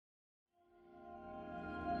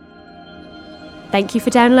Thank you for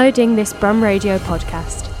downloading this Brum Radio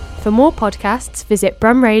podcast. For more podcasts, visit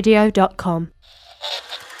brumradio.com.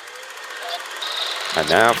 And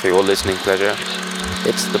now, for your listening pleasure,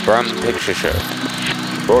 it's the Brum Picture Show,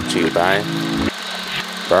 brought to you by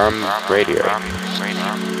Brum Radio.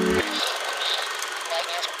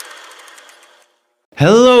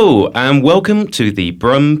 Hello and welcome to the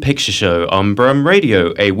Brum Picture Show on Brum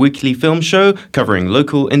Radio, a weekly film show covering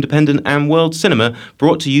local, independent and world cinema,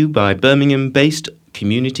 brought to you by Birmingham-based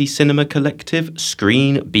community cinema collective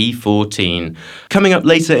Screen B14. Coming up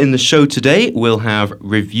later in the show today, we'll have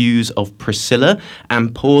reviews of Priscilla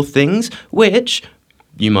and Poor Things, which,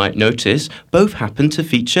 you might notice, both happen to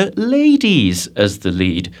feature ladies as the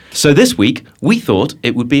lead. So this week, we thought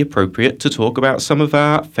it would be appropriate to talk about some of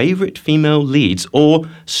our favourite female leads, or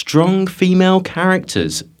strong female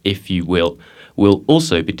characters, if you will. We'll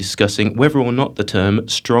also be discussing whether or not the term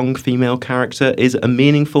strong female character is a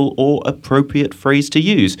meaningful or appropriate phrase to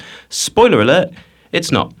use. Spoiler alert,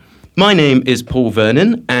 it's not. My name is Paul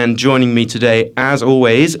Vernon, and joining me today, as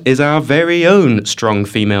always, is our very own strong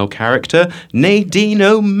female character, Nadine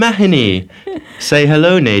O'Mahony. Say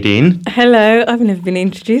hello, Nadine. Hello, I've never been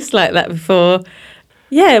introduced like that before.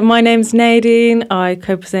 Yeah, my name's Nadine. I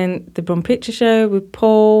co-present the Brum Picture Show with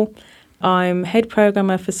Paul. I'm head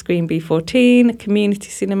programmer for Screen B14, community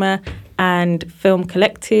cinema and film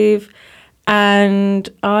collective. And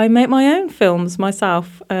I make my own films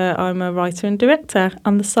myself. I'm a writer and director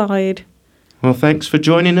on the side. Well, thanks for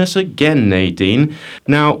joining us again, Nadine.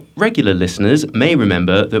 Now, regular listeners may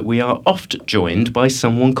remember that we are oft joined by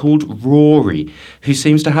someone called Rory, who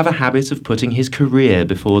seems to have a habit of putting his career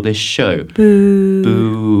before this show. Boo.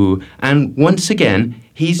 Boo. And once again,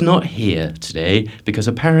 he's not here today because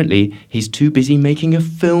apparently he's too busy making a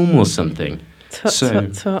film or something.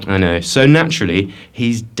 Tut. I know. So naturally,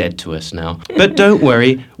 he's dead to us now. But don't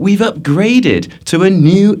worry, we've upgraded to a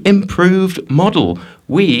new, improved model.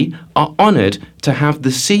 We are honoured to have the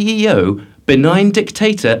CEO, benign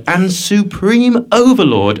dictator and supreme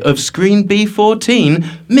overlord of Screen B14,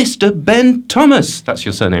 Mr. Ben Thomas. That's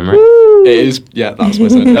your surname, right? Woo. It is, yeah, that's my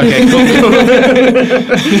surname. Okay,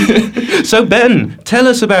 cool. So Ben, tell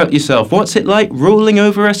us about yourself. What's it like ruling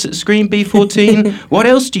over us at Screen B14? What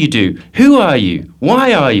else do you do? Who are you?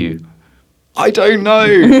 Why are you? I don't know.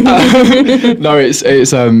 No,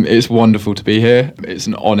 it's wonderful to be here. It's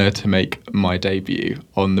an honour to make my debut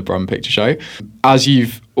on the Brum Picture Show. As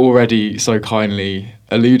you've already so kindly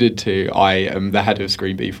alluded to, I am the head of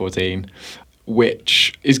Screen B14,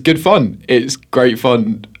 which is good fun. It's great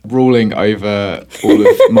fun ruling over all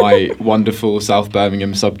of my wonderful South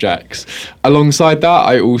Birmingham subjects. Alongside that,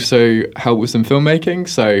 I also help with some filmmaking.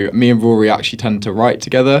 So me and Rory actually tend to write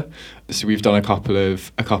together. So we've done a couple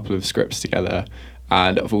of scripts together,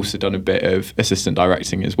 and I've also done a bit of assistant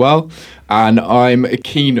directing as well. And I'm a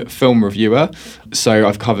keen film reviewer, so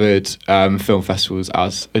I've covered film festivals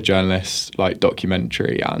as a journalist, like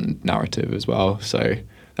documentary and narrative as well. So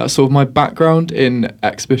that's sort of my background in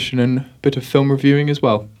exhibition and a bit of film reviewing as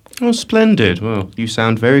well. Oh, splendid. Well, you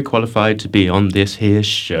sound very qualified to be on this here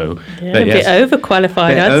show. Yeah, a bit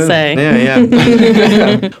overqualified, I'd say.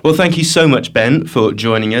 Yeah. Well, thank you so much, Ben, for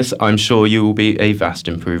joining us. I'm sure you will be a vast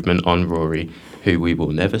improvement on Rory, who we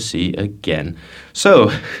will never see again.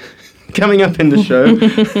 So, coming up in the show,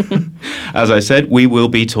 as I said, we will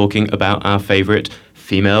be talking about our favourite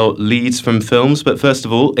female leads from films. But first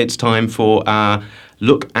of all, it's time for our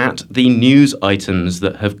look at the news items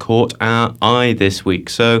that have caught our eye this week.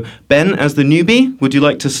 So, Ben, as the newbie, would you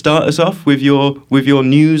like to start us off with your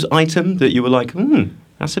news item that you were like,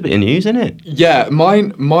 that's a bit of news, isn't it? Yeah,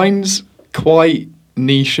 mine's quite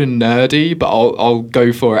niche and nerdy, but I'll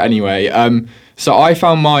go for it anyway. So I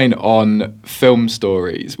found mine on Film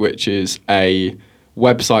Stories, which is a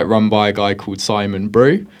website run by a guy called Simon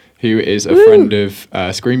Brum, who is a friend of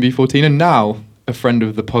Screen B14 and now a friend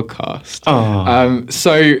of the podcast.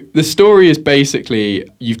 So the story is basically,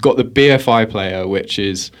 you've got the BFI player, which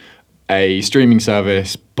is a streaming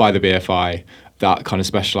service by the BFI that kind of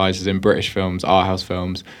specialises in British films, art house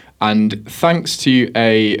films. And thanks to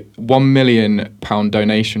a £1 million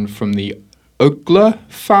donation from the Ugler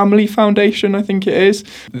Family Foundation, I think it is,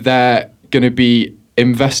 they're going to be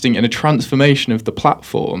investing in a transformation of the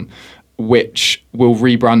platform, which will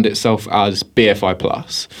rebrand itself as BFI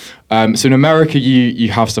Plus. So in America,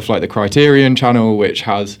 you have stuff like the Criterion Channel, which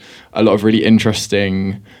has a lot of really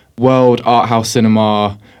interesting world art house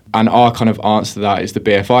cinema. And our kind of answer to that is the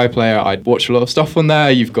BFI player. I'd watch a lot of stuff on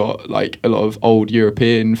there. You've got like a lot of old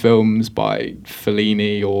European films by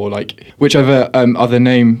Fellini or like whichever other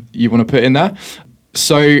name you want to put in there.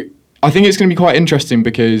 So I think it's going to be quite interesting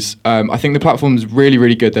because I think the platform's really,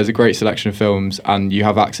 really good. There's a great selection of films and you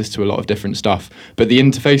have access to a lot of different stuff. But the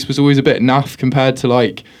interface was always a bit naff compared to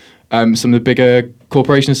like some of the bigger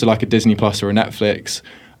corporations, so like a Disney Plus or a Netflix.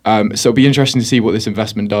 So it'll be interesting to see what this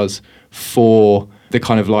investment does for the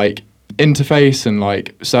kind of like interface and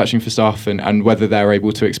like searching for stuff and whether they're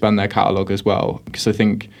able to expand their catalogue as well. Because I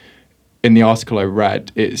think in the article I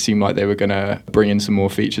read, it seemed like they were going to bring in some more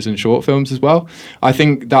features and short films as well. I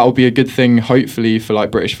think that'll be a good thing, hopefully, for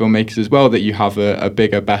like British filmmakers as well, that you have a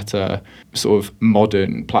bigger, better sort of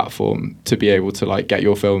modern platform to be able to like get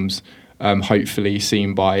your films hopefully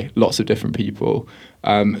seen by lots of different people.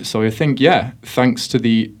 So I think, thanks to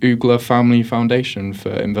the Oogla Family Foundation for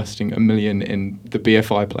investing $1 million in the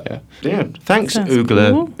BFI player. Yeah, thanks, Sounds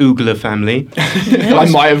Oogla, cool. Oogla family. I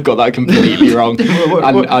might have got that completely wrong,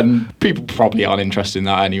 and people probably aren't interested in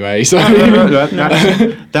that anyway. So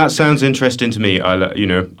That sounds interesting to me. I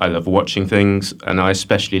love watching things, and I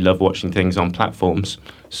especially love watching things on platforms.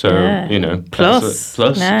 So Plus.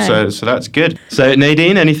 No. So that's good. So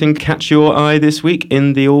Nadine, anything catch your eye this week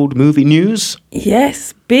in the old movie news?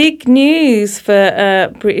 Yes, big news for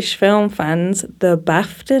British film fans. The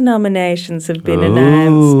BAFTA nominations have been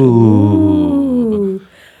announced. Ooh.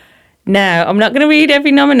 Now, I'm not going to read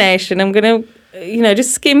every nomination. I'm going to,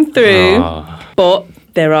 just skim through. But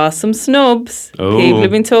there are some snubs. Oh. People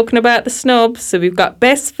have been talking about the snubs. So we've got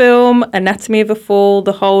Best Film, Anatomy of a Fall,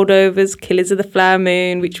 The Holdovers, Killers of the Flower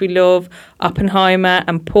Moon, which we love, Oppenheimer,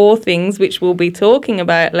 and Poor Things, which we'll be talking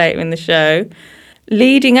about later in the show.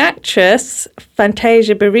 Leading actress,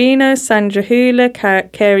 Fantasia Barrino, Sandra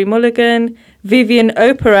Hüller, Carey Mulligan, Vivian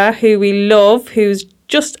Opera, who we love, who's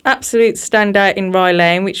just absolute standout in Rye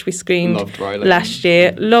Lane, which we screened last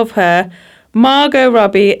year. Love her. Margot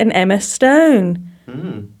Robbie and Emma Stone.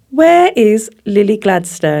 Where is Lily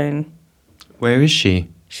Gladstone? Where is she?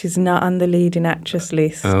 She's not on the leading actress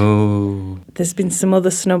list. Oh. There's been some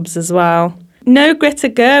other snubs as well. No Greta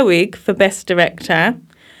Gerwig for Best Director.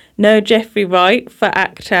 No Jeffrey Wright for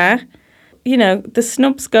Actor. The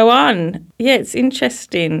snubs go on. Yeah, it's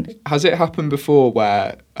interesting. has it happened before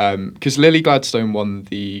where, because Lily Gladstone won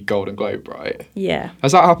the Golden Globe, right? Yeah.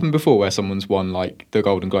 Has that happened before where someone's won like the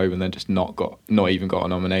Golden Globe and then just not even got a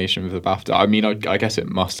nomination for the BAFTA? I mean, I guess it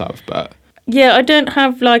must have, but... Yeah, I don't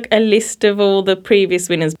have like a list of all the previous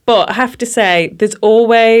winners, but I have to say there's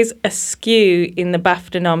always a skew in the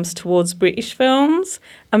BAFTA noms towards British films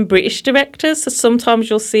and British directors. So sometimes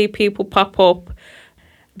you'll see people pop up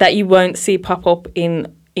that you won't see pop up in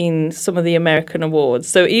some of the American awards.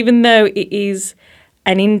 So even though it is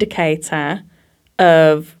an indicator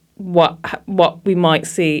of what we might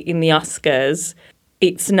see in the Oscars,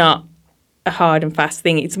 it's not a hard and fast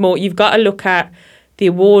thing. It's more, you've got to look at the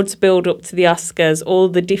awards build up to the Oscars, all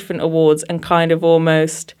the different awards, and kind of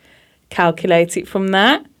almost calculate it from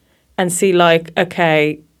that and see like,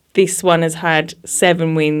 okay, this one has had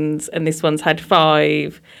 7 wins and this one's had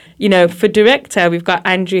 5. For director, we've got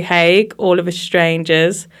Andrew Haigh, All of Us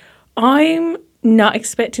Strangers. I'm not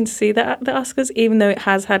expecting to see that at the Oscars, even though it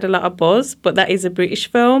has had a lot of buzz, but that is a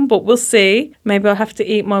British film, but we'll see. Maybe I'll have to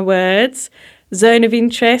eat my words. Zone of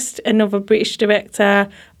Interest, another British director.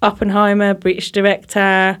 Oppenheimer, British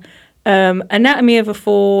director. Anatomy of a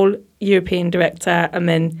Fall, European director. And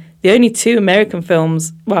then the only 2 American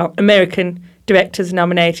directors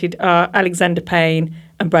nominated are Alexander Payne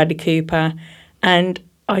and Bradley Cooper. And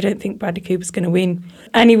I don't think Bradley Cooper's going to win.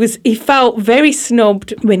 And he felt very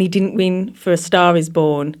snubbed when he didn't win for A Star Is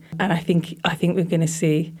Born. And I think we're going to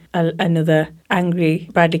see another angry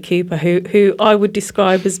Bradley Cooper who I would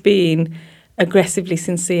describe as being aggressively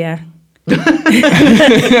sincere.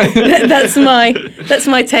 That's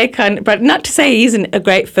my take on Brad. Not to say he isn't a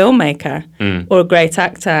great filmmaker or a great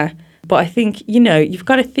actor, but I think you've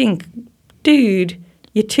got to think, dude,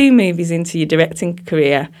 you're 2 movies into your directing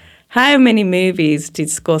career. How many movies did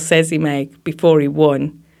Scorsese make before he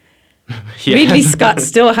won? Yeah. Ridley Scott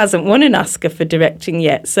still hasn't won an Oscar for directing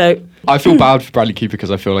yet. So I feel bad for Bradley Cooper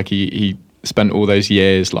because I feel like he spent all those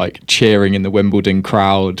years like cheering in the Wimbledon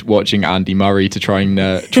crowd, watching Andy Murray to try and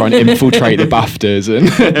infiltrate the BAFTAs, and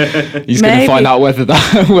he's going to find out whether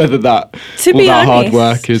that hard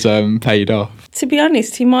work is paid off. To be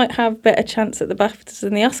honest, he might have better chance at the BAFTAs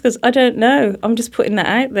than the Oscars. I don't know. I'm just putting that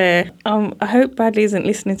out there. I hope Bradley isn't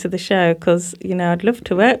listening to the show because, I'd love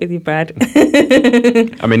to work with you, Brad.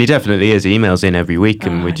 I mean, he definitely is. He emails in every week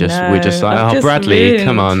and we're just like, Bradley,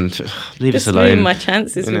 come on, leave us alone. Ruined my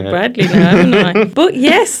chances with Bradley now, haven't I? But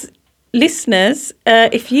yes, listeners,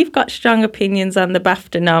 if you've got strong opinions on the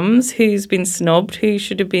BAFTA noms, who's been snubbed, who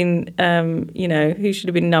should have been, who should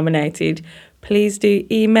have been nominated, please do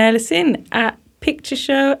email us in at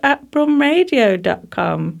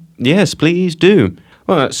brumradio.com. Yes, please do.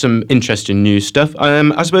 Well, that's some interesting news stuff.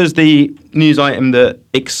 I suppose the news item that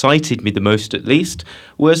excited me the most, at least,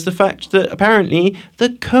 was the fact that apparently the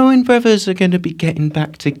Coen brothers are going to be getting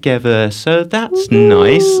back together. So that's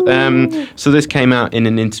nice. So this came out in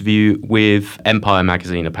an interview with Empire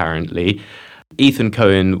magazine, apparently. Ethan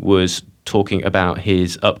Coen was talking about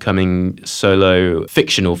his upcoming solo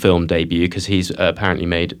fictional film debut, because he's apparently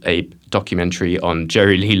made a documentary on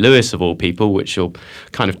Jerry Lee Lewis, of all people, which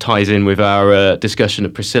kind of ties in with our discussion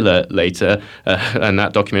of Priscilla later. And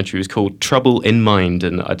that documentary was called Trouble in Mind,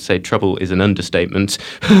 and I'd say trouble is an understatement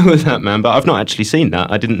with that man. But I've not actually seen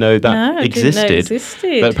that. I didn't know that existed. Didn't know it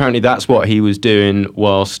existed. But apparently that's what he was doing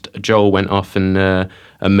whilst Joel went off and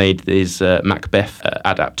made his Macbeth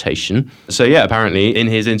adaptation. So yeah, apparently in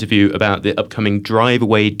his interview about the upcoming Drive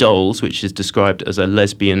Away Dolls, which is described as a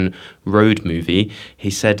lesbian road movie, he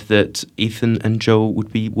said that Ethan and Joel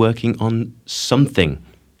would be working on something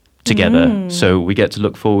together. So we get to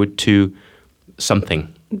look forward to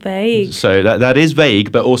something. Vague. So that is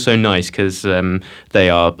vague, but also nice, because they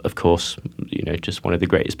are, of course, just one of the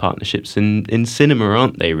greatest partnerships in cinema,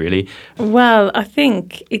 aren't they, really? Well, I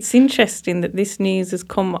think it's interesting that this news has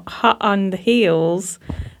come hot on the heels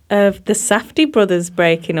of the Safdie brothers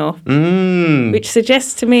breaking up, which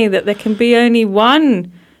suggests to me that there can be only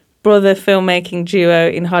one brother filmmaking duo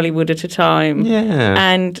in Hollywood at a time. Yeah.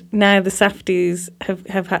 And now the Safdies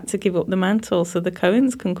have had to give up the mantle so the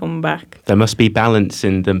Coens can come back. There must be balance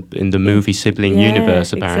in the movie sibling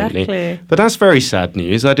universe, apparently. Exactly. But that's very sad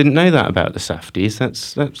news. I didn't know that about the Safdies.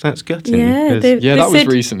 That's gutting. Yeah, 'cause- they that was said,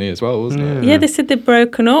 recently as well, wasn't it? Yeah, they said they'd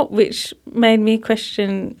broken up, which made me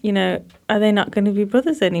question, are they not going to be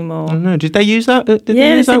brothers anymore? I don't know. Did they use that? Did they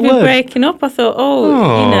They use said that we're word? breaking up. I thought,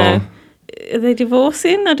 are they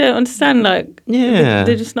divorcing? I don't understand. Yeah.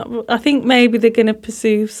 They're just not. I think maybe they're going to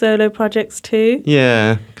pursue solo projects too.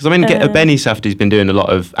 Yeah, because Benny Safdie's been doing a lot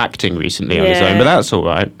of acting recently on his own, but that's all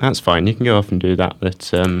right. That's fine. You can go off and do that.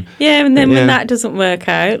 But and then when that doesn't work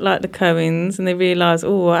out, like the Coens, and they realise,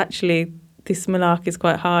 actually, this malarkey is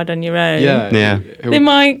quite hard on your own. Yeah. They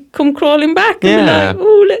might come crawling back and be like,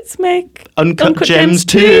 let's make Uncut Gems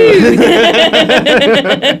too.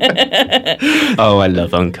 Oh, I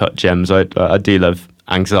love Uncut Gems. I do love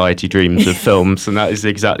Anxiety Dreams of films, and that is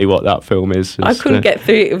exactly what that film is. I couldn't get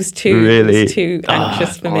through it. It was too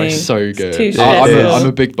anxious for me. It's so good. It's too stressful. I'm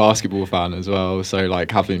a big basketball fan as well, so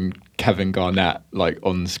having Kevin Garnett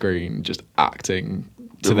on screen just acting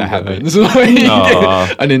to the heavens,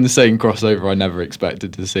 an insane crossover I never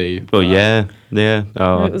expected to see. Well, yeah.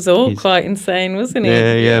 Oh, it was all quite insane, wasn't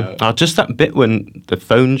it? Yeah. Oh, just that bit when the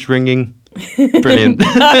phone's ringing. Brilliant.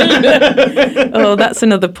 That's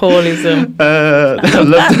another Paulism. I love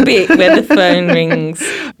that bit where the phone rings.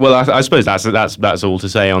 Well, I suppose that's all to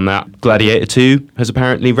say on that. Gladiator 2 has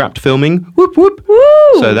apparently wrapped filming. Whoop whoop. Woo!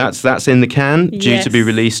 So that's in the can, due to be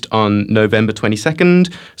released on November 22nd.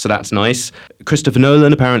 So that's nice. Christopher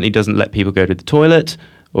Nolan apparently doesn't let people go to the toilet.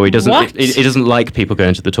 Or he doesn't. He doesn't like people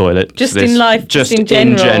going to the toilet. Just in life, just in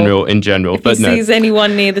general. In general. If he sees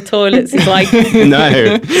anyone near the toilets, he's like,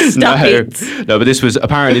 no, stop it. No. But this was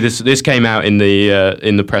apparently this came out in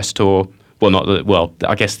the press tour.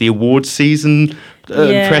 I guess the awards season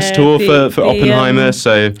press tour for Oppenheimer.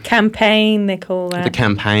 So campaign, they call that. The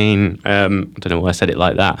campaign. I don't know why I said it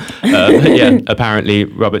like that. But yeah, apparently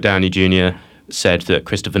Robert Downey Jr. said that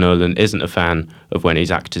Christopher Nolan isn't a fan of when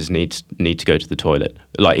his actors need to go to the toilet.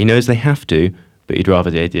 He knows they have to, but he'd rather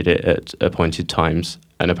they did it at appointed times.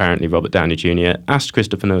 And apparently Robert Downey Jr. asked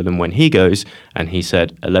Christopher Nolan when he goes, and he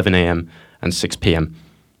said 11 a.m. and 6 p.m.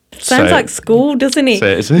 Sounds like school, doesn't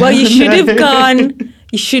it? Well, you should have gone.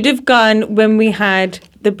 You should have gone when we had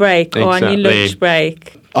the break or on your lunch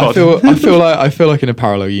break. I feel like in a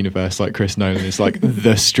parallel universe, Chris Nolan is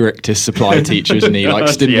the strictest supply teacher, isn't he?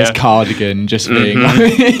 Stood in his cardigan, just being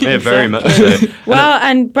yeah, very much so. Well,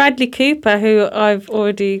 and Bradley Cooper, who I've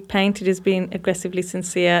already painted as being aggressively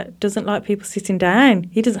sincere, doesn't like people sitting down.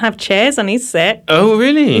 He doesn't have chairs on his set. Oh,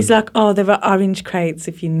 really? He's like, there are orange crates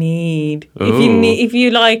if you need. If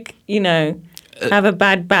you have a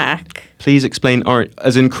bad back. Please explain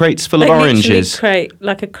as in crates full of oranges.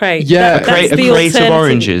 Like a crate. Yeah, a crate of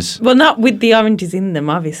oranges. Well, not with the oranges in them,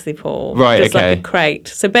 obviously, Paul. Right, just like a crate.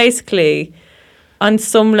 So basically, on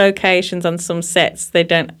some locations, on some sets, they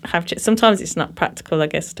don't have chairs. Sometimes it's not practical, I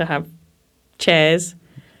guess, to have chairs.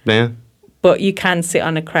 Yeah. But you can sit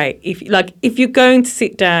on a crate. If you're going to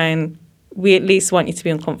sit down, we at least want you to be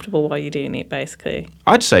uncomfortable while you're doing it, basically.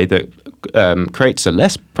 I'd say that crates are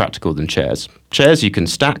less practical than chairs. Chairs you can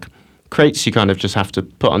stack. crates you kind of just have to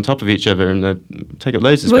put on top of each other and take up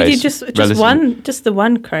loads of Well, space. you just relatively. just the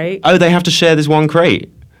one crate. Oh, they have to share this one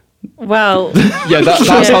crate. Well, Yeah, that's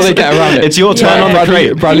how they get around it. It's your turn Yeah. on the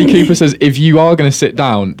crate. Bradley Cooper says if you are going to sit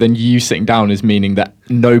down, then you sitting down is meaning that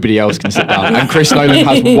nobody else can sit down. And Chris Nolan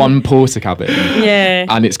has one porta cabin. yeah.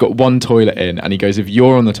 And it's got one toilet in, and he goes, if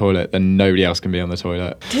you're on the toilet, then nobody else can be on the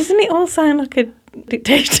toilet. Doesn't it all sound like a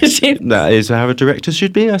dictatorship? That is how a director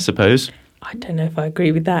should be, I suppose. I don't know if I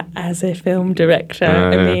agree with that as a film director.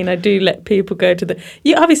 I Yeah. mean, I do let people go to the.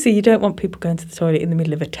 Obviously, you don't want people going to the toilet in the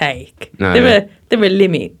middle of a take. No, There are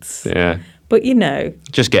limits. Yeah. But you know,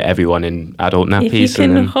 Just get everyone in adult if you nappies. can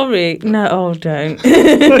And then, hurry, don't.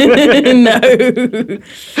 No,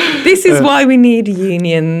 this is why we need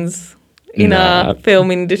unions in Nah. our film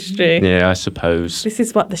industry. yeah, I suppose. This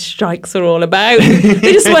is what the strikes are all about.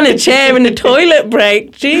 They just want a chair and a toilet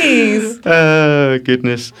break. Jeez. Oh,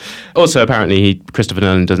 goodness. Also, apparently, Christopher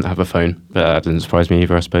Nolan doesn't have a phone. But that doesn't surprise me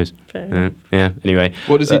either, I suppose. Fair enough. Yeah, anyway.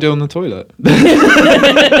 What does he do on the toilet?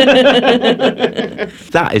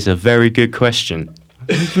 That is a very good question.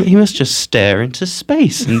 He must just stare into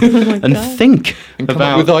space and, and God. think And come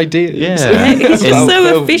about up with ideas. Yeah. He's just In so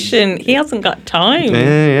films. efficient. He hasn't got time.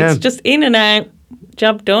 Yeah. It's just in and out.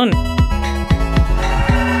 Job done.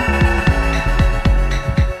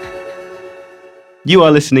 You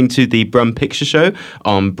are listening to the Brum Picture Show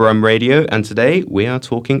on Brum Radio, and today we are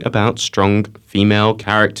talking about strong female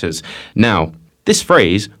characters. Now, this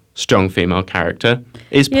phrase, strong female character,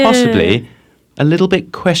 is Yeah. possibly a little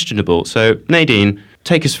bit questionable. So, Nadine,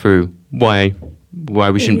 take us through why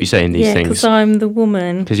we shouldn't be saying these Yeah, things. because I'm the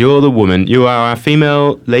woman. Because you're the woman. You are our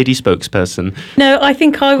female lady spokesperson. No, I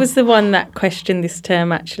think I was the one that questioned this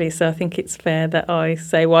term actually, so I think it's fair that I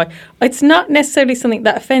say why. It's not necessarily something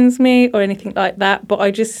that offends me or anything like that, but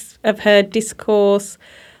I just have heard discourse.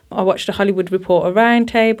 I watched a Hollywood Reporter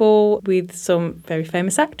roundtable with some very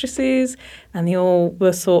famous actresses, and they all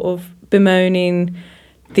were sort of bemoaning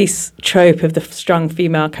this trope of the strong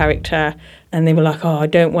female character, and they were like, oh, I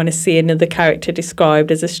don't want to see another character described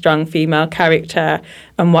as a strong female character,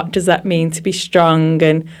 and what does that mean to be strong?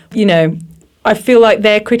 And, you know, I feel like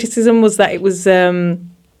their criticism was that it was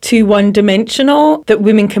too one-dimensional, that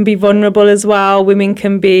women can be vulnerable as well, women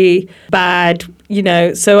can be bad, you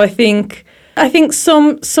know. So I think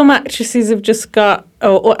some actresses have just got,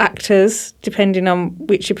 or actors, depending on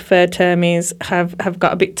which your preferred term is, have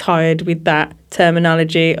got a bit tired with that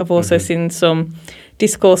terminology. I've also seen some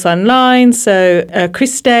discourse online. So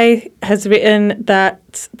Chris Day has written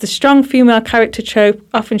that the strong female character trope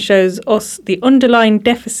often shows us the underlying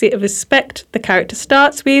deficit of respect the character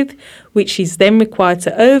starts with, which she's then required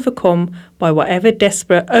to overcome by whatever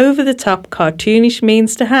desperate, over-the-top, cartoonish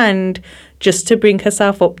means to hand, just to bring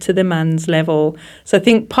herself up to the man's level. So I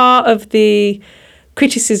think part of the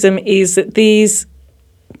criticism is that these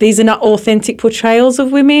are not authentic portrayals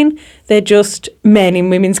of women. They're just men in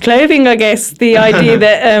women's clothing, I guess. The idea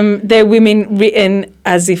that they're women written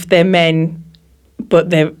as if they're men, but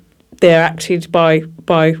they're acted by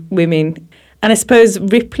women. And I suppose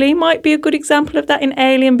Ripley might be a good example of that in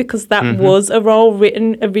Alien, because that was a role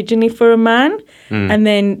written originally for a man. And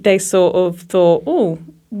then they sort of thought, oh,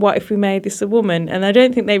 what if we made this a woman? And I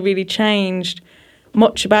don't think they really changed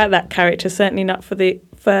much about that character, certainly not for the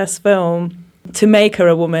first film, to make her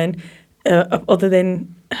a woman, other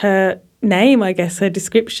than her name, I guess, her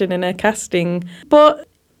description and her casting. But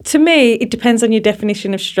to me, it depends on your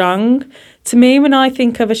definition of strong. To me, when I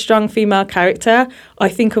think of a strong female character, I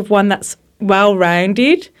think of one that's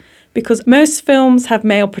well-rounded, because most films have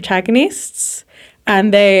male protagonists,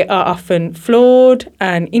 and they are often flawed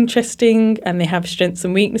and interesting, and they have strengths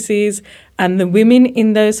and weaknesses. And the women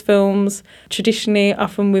in those films, traditionally,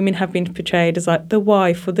 often women have been portrayed as like the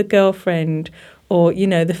wife or the girlfriend, or, you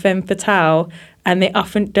know, the femme fatale, and they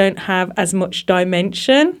often don't have as much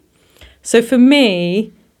dimension. So for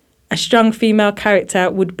me, a strong female character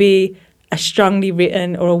would be a strongly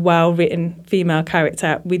written or a well-written female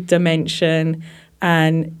character with dimension,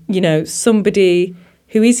 and, you know, somebody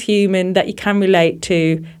who is human that you can relate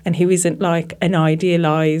to, and who isn't like an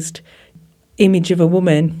idealised image of a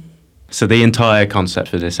woman. So the entire concept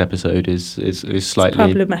for this episode is slightly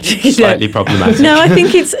problematic. Slightly problematic. I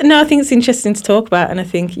think it's interesting to talk about, and I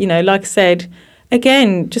think, you know, like I said,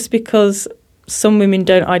 again, just because some women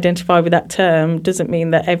don't identify with that term doesn't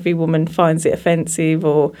mean that every woman finds it offensive.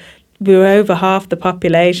 Or we're over half the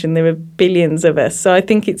population. There are billions of us. So I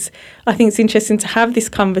think it's interesting to have this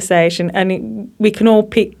conversation, and we can all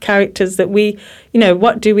pick characters that we, you know,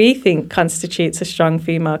 what do we think constitutes a strong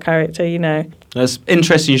female character, you know? That's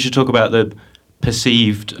interesting. You should talk about the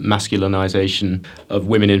perceived masculinization of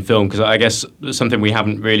women in film, because I guess something we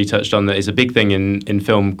haven't really touched on that is a big thing in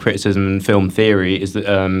film criticism and film theory is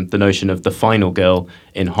the notion of the final girl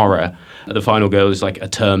in horror. The final girl is like a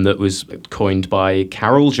term that was coined by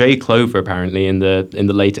Carol J. Clover apparently in the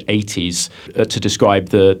late 80s to describe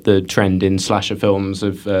the trend in slasher films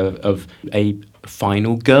of a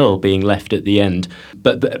final girl being left at the end.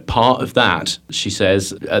 But part of that, she says,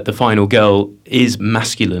 the final girl is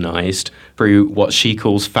masculinized through what she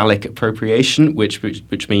calls phallic appropriation, which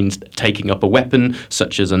means taking up a weapon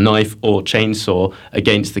such as a knife or chainsaw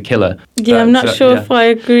against the killer. Yeah, I'm not sure if I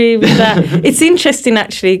agree with that. It's interesting,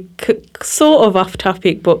 actually, sort of off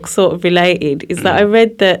topic, but sort of related, is that I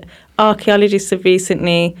read that archaeologists have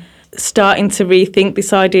recently starting to rethink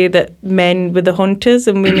this idea that men were the hunters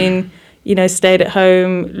and women stayed at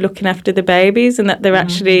home looking after the babies, and that they're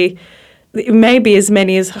actually maybe as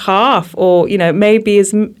many as half, or maybe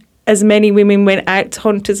as many women went out to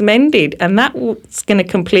hunt as men did, and that's going to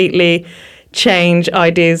completely change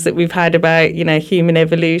ideas that we've had about human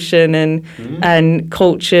evolution and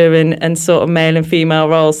culture and sort of male and female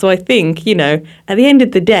roles. So I think at the end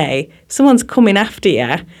of the day, if someone's coming after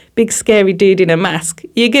you, big scary dude in a mask,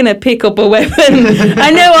 you're gonna pick up a weapon.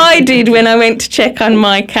 I know I did when I went to check on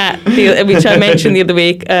my cat, which I mentioned the other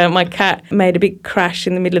week. My cat made a big crash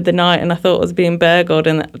in the middle of the night and I thought it was being burgled,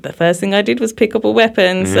 and the first thing I did was pick up a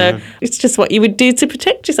weapon. So it's just what you would do to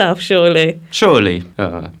protect yourself, surely.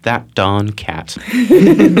 That darn cat.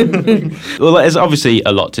 Well, there's obviously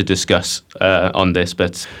a lot to discuss on this,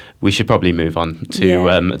 but we should probably move on to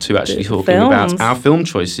actually talking about our film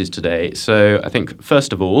choices today. So I think,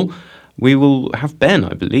 first of all, we will have Ben,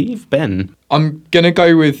 I believe. Ben. I'm going to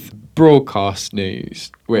go with Broadcast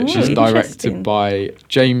News, which is directed by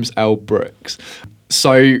James L. Brooks.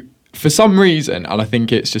 So for some reason, and I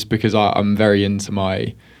think it's just because I'm very into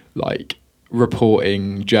my,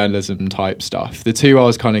 reporting journalism type stuff, the two I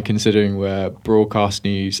was kind of considering were Broadcast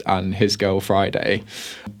News and His Girl Friday,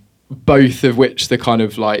 both of which the kind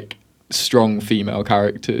of strong female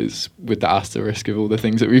characters, with the asterisk of all the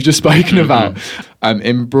things that we've just spoken about.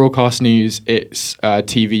 In Broadcast News, it's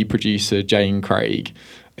TV producer Jane Craig,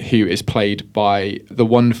 who is played by the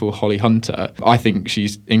wonderful Holly Hunter. I think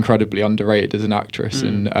she's incredibly underrated as an actress,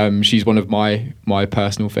 and she's one of my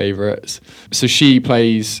personal favourites. So she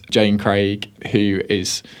plays Jane Craig, who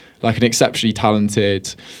is an exceptionally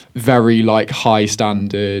talented, very high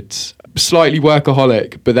standard, slightly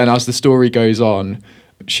workaholic, but then as the story goes on,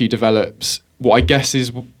 she develops what I guess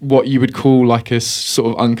is what you would call a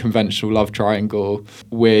sort of unconventional love triangle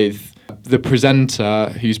with the presenter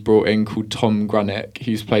who's brought in, called Tom Grunick,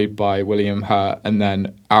 who's played by William Hurt, and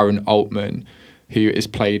then Aaron Altman, who is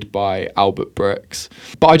played by Albert Brooks.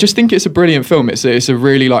 But I just think it's a brilliant film. It's a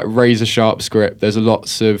really razor sharp script. There's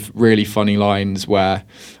lots of really funny lines where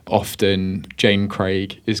often Jane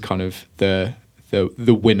Craig is kind of the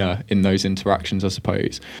winner in those interactions, I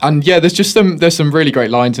suppose. And yeah, there's some really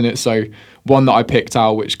great lines in it. So one that I picked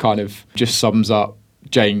out, which kind of just sums up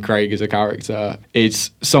Jane Craig as a character,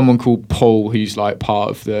 is someone called Paul, who's part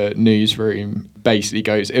of the newsroom, basically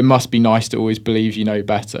goes, "It must be nice to always believe you know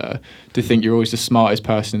better, to think you're always the smartest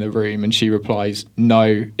person in the room." And she replies,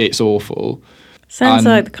 "No, it's awful." Sounds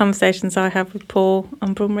like the conversations I have with Paul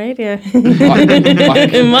on Brum Radio. I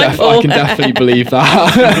can definitely believe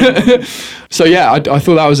that. So yeah, I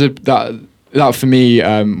thought that for me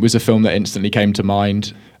was a film that instantly came to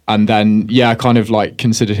mind. And then I kind of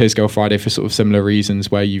considered His Girl Friday for sort of similar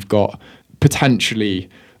reasons, where you've got potentially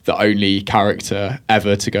the only character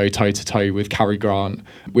ever to go toe to toe with Cary Grant,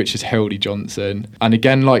 which is Hildy Johnson, and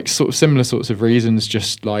again sort of similar sorts of reasons,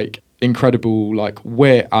 just incredible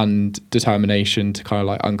wit and determination to kind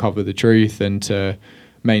of uncover the truth and to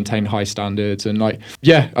maintain high standards. And I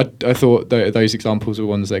thought those examples were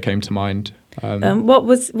ones that came to mind. What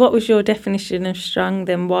was your definition of strong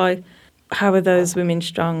then? How are those women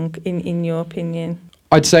strong in your opinion?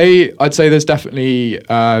 I'd say there's definitely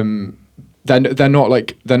they're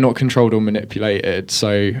not controlled or manipulated.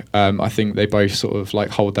 So I think they both sort of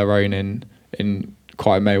hold their own in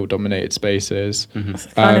quite male-dominated spaces.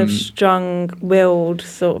 Kind of strong-willed,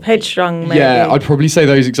 sort of headstrong, maybe. Yeah, I'd probably say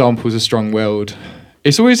those examples are strong-willed.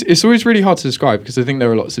 It's always really hard to describe, because I think there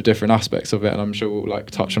are lots of different aspects of it, and I'm sure we'll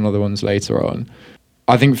touch on other ones later on.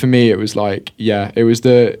 I think for me it was it was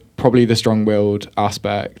probably the strong-willed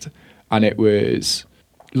aspect, and it was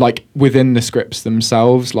within the scripts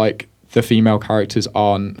themselves, the female characters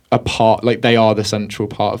aren't a part, they are the central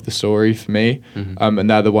part of the story for me, and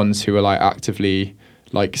they're the ones who are actively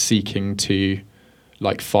seeking to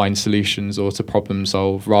like find solutions or to problem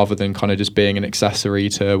solve, rather than kind of just being an accessory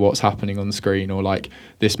to what's happening on the screen, or like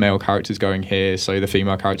this male character's going here, so the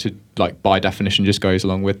female character, like by definition, just goes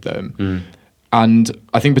along with them. And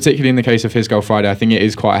I think particularly in the case of His Girl Friday, I think it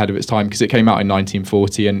is quite ahead of its time, because it came out in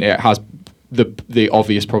 1940 and it has the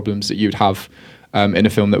obvious problems that you'd have in a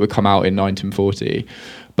film that would come out in 1940.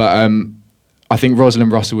 But I think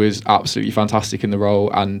Rosalind Russell is absolutely fantastic in the role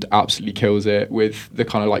and absolutely kills it with the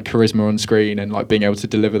kind of like charisma on screen and like being able to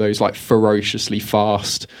deliver those like ferociously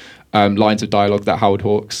fast lines of dialogue that Howard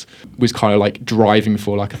Hawks was kind of like driving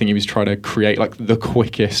for. Like I think he was trying to create like the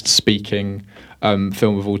quickest speaking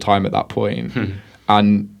film of all time at that point.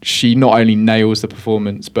 And she not only nails the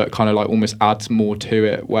performance, but kind of like almost adds more to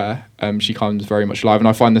it, where she comes very much alive. And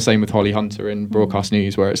I find the same with Holly Hunter in Broadcast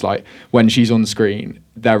News, where it's like when she's on screen,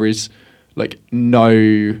 there is like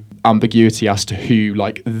no ambiguity as to who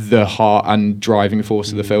like the heart and driving force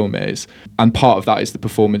of the film is. And part of that is the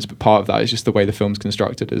performance, but part of that is just the way the film's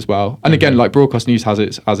constructed as well. And again, like Broadcast News has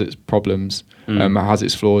its problems, has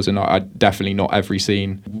its flaws, and I definitely not every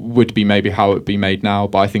scene would be maybe how it would be made now,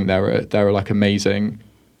 but I think there are like amazing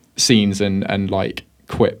scenes and like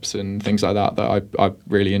quips and things like that I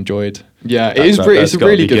really enjoyed. Yeah, it's a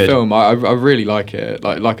really good film. I really like it.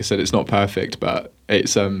 Like I said, it's not perfect, but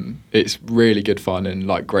it's really good fun and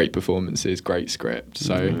like great performances, great script.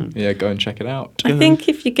 So yeah, go and check it out. I think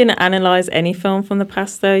if you're going to analyse any film from the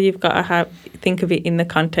past, though, you've got to think of it in the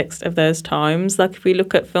context of those times. Like if we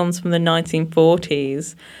look at films from the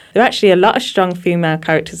 1940s, there are actually a lot of strong female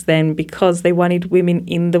characters then, because they wanted women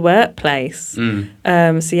in the workplace. So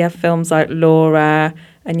you have films like Laura,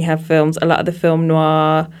 and you have films, a lot of the film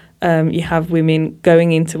noir. You have women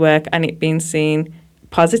going into work and it being seen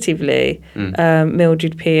positively.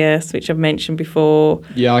 Mildred Pierce, which I've mentioned before.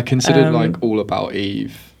 Yeah, I considered like All About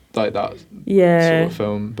Eve, like that sort of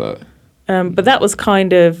film, but that was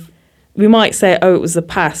kind of, we might say, oh, it was the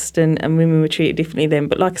past and women were treated differently then.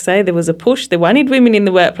 But like I say, there was a push. They wanted women in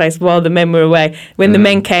the workplace while the men were away. When the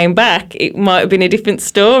men came back, it might have been a different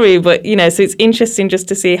story. But, you know, so it's interesting just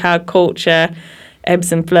to see how culture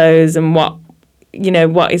ebbs and flows, and what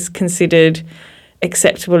is considered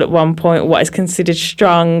acceptable at one point, what is considered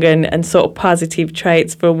strong and sort of positive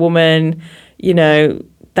traits for a woman,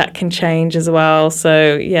 that can change as well.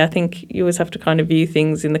 So, yeah, I think you always have to kind of view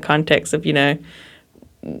things in the context of, at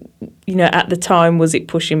the time, was it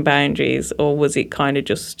pushing boundaries, or was it kind of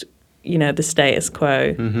just, the status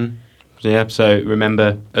quo? Yeah, so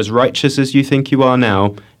remember, as righteous as you think you are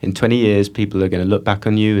now, in 20 years, people are going to look back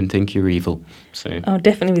on you and think you're evil. So. Oh,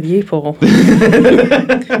 definitely with you, Paul.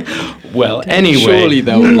 Well, anyway. Surely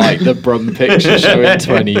they'll like the Brum Picture Show in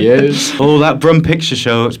 20 years. Oh, that Brum Picture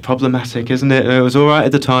Show, it's problematic, isn't it? It was all right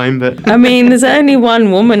at the time, but... I mean, there's only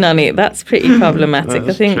one woman on it. That's pretty problematic.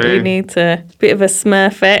 That's I think true. we need a bit of a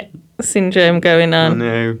Smurfette syndrome going on. I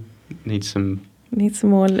know. Need some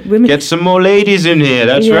more women. Get some more ladies in here.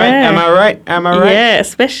 That's right. Am I right? Yeah,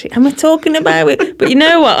 especially. And we're talking about it. But you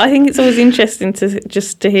know what? I think it's always interesting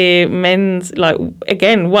to hear men's, like,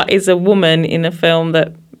 again, what is a woman in a film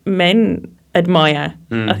that men admire?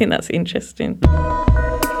 I think that's interesting.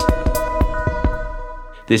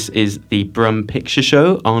 This is the Brum Picture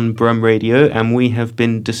Show on Brum Radio, and we have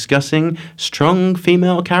been discussing strong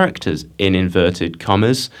female characters, in inverted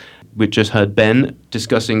commas. We've just heard Ben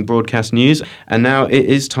discussing Broadcast News, and now it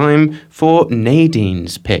is time for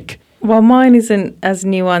Nadine's pick. Well, mine isn't as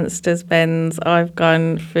nuanced as Ben's. I've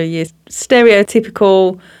gone for your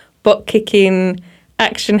stereotypical butt-kicking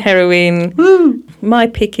action heroine. Woo! My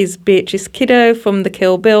pick is Beatrice Kiddo from the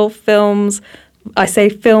Kill Bill films. I say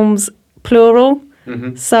films plural.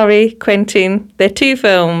 Sorry, Quentin. They're two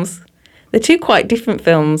films. They're two quite different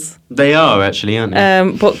films. They are, actually, aren't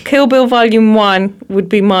they? But Kill Bill Volume 1 would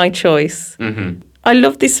be my choice. I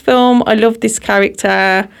love this film. I love this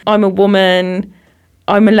character. I'm a woman.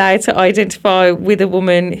 I'm allowed to identify with a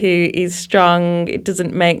woman who is strong. It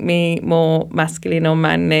doesn't make me more masculine or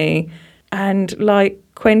manly. And like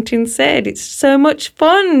Quentin said, it's so much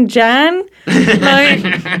fun, Jan.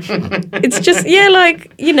 It's just,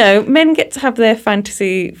 men get to have their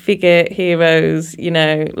fantasy figure heroes,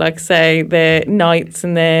 like say their knights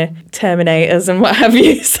and their Terminators and what have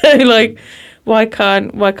you. So why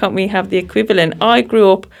can't we have the equivalent? I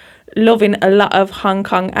grew up loving a lot of Hong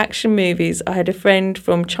Kong action movies. I had a friend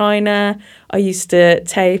from China. I used to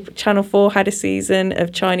tape, Channel 4 had a season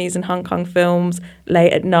of Chinese and Hong Kong films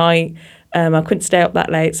late at night. I couldn't stay up that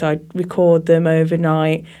late, so I'd record them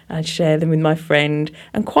overnight and share them with my friend.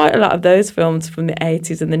 And quite a lot of those films from the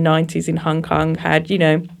 80s and the 90s in Hong Kong had,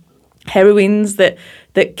 heroines that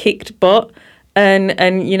kicked butt.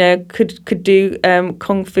 and you know could do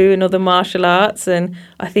kung fu and other martial arts. And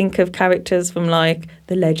I think of characters from like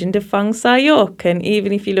The Legend of Fang Sayok, and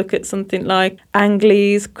even if you look at something like Ang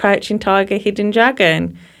Lee's Crouching Tiger, Hidden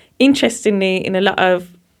Dragon. Interestingly, in a lot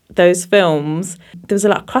of those films, there was a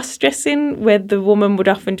lot of cross-dressing where the woman would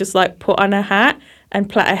often just like put on a hat and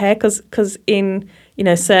plait her hair, because in, you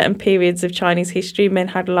know, certain periods of Chinese history, men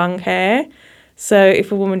had long hair. So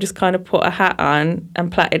if a woman just kind of put a hat on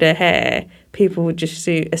and plaited her hair, people would just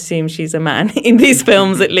assume she's a man, in these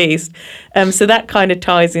films at least. So that kind of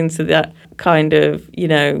ties into that kind of, you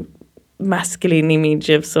know, masculine image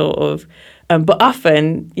of sort of, but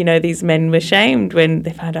often, you know, these men were shamed when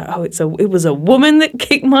they found out, oh, it was a woman that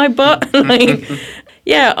kicked my butt. Like,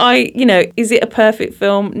 yeah, you know, is it a perfect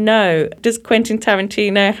film? No. Does Quentin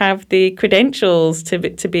Tarantino have the credentials to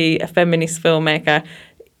be a feminist filmmaker?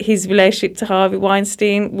 His relationship to Harvey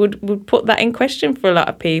Weinstein would put that in question for a lot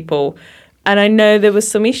of people. And I know there were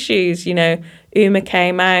some issues, you know, Uma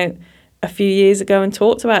came out a few years ago and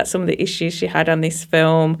talked about some of the issues she had on this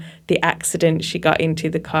film, the accident she got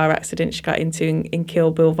into, the car accident she got into in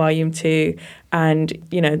Kill Bill Volume 2, and,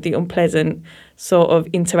 you know, the unpleasant sort of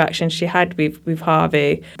interaction she had with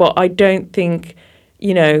Harvey. But I don't think,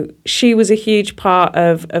 you know, she was a huge part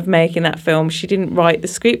of making that film. She didn't write the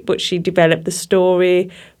script, but she developed the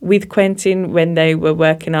story with Quentin when they were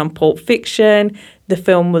working on Pulp Fiction. The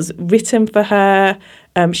film was written for her.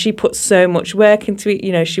 She put so much work into it.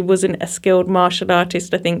 You know, she wasn't a skilled martial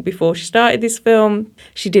artist, I think, before she started this film.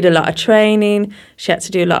 She did a lot of training. She had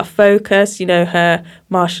to do a lot of focus. You know, her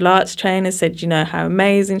martial arts trainer said, you know, how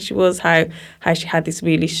amazing she was, how she had this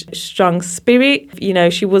really strong spirit. You know,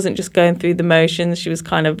 she wasn't just going through the motions. She was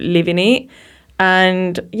kind of living it.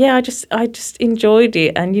 And yeah, I just enjoyed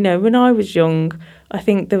it. And, you know, when I was young, I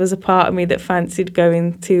think there was a part of me that fancied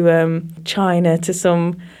going to China to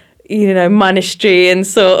some, you know, monastery and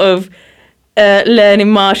sort of learning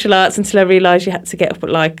martial arts, until I realised you had to get up at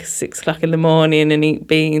like 6 o'clock in the morning and eat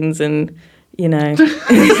beans and, you know.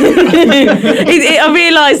 I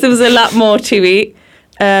realised there was a lot more to it.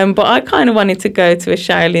 But I kind of wanted to go to a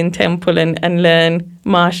Shaolin temple and learn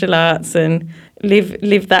martial arts and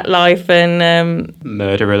live that life and...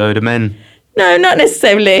 murder a load of men. No, not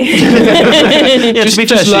necessarily. Just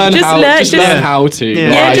learn how to.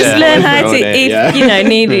 Yeah, just learn how to. If you know,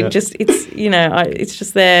 needed, just it's, you know, it's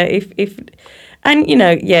just there. If and you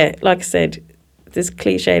know, yeah, like I said, there's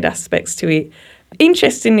cliched aspects to it.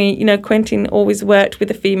 Interestingly, you know, Quentin always worked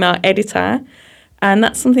with a female editor, and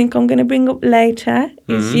that's something I'm going to bring up later.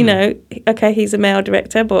 Is, you know, okay, he's a male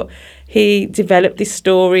director, but he developed this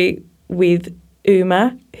story with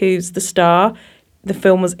Uma, who's the star. The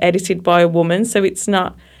film was edited by a woman, so it's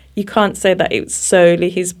not, you can't say that it's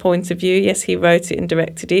solely his point of view. Yes, he wrote it and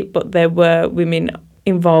directed it, but there were women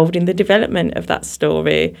involved in the development of that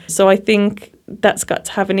story. So I think that's got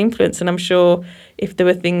to have an influence, and I'm sure if there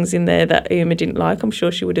were things in there that Uma didn't like, I'm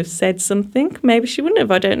sure she would have said something. Maybe she wouldn't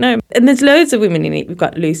have, I don't know. And there's loads of women in it. We've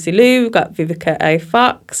got Lucy Liu, we've got Vivica A.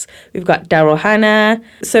 Fox, we've got Daryl Hannah.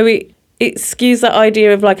 So it skews that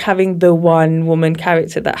idea of like having the one woman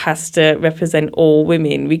character that has to represent all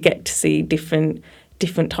women. We get to see different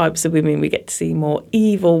types of women. We get to see more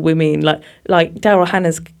evil women. Like Daryl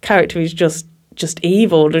Hannah's character is just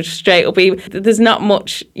evil, just straight up evil. There's not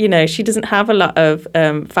much, you know, she doesn't have a lot of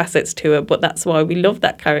facets to her, but that's why we love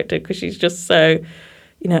that character, because she's just so,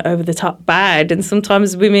 you know, over the top bad. And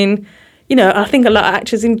sometimes women, you know, I think a lot of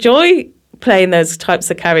actors enjoy playing those types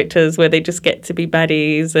of characters where they just get to be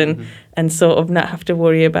baddies and sort of not have to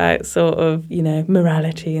worry about sort of, you know,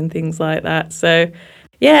 morality and things like that. So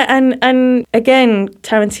yeah, and again,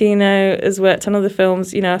 Tarantino has worked on other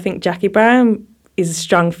films. You know, I think Jackie Brown is a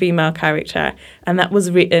strong female character, and that was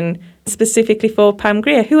written specifically for Pam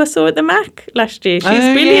Grier, who I saw at the Mac last year. She's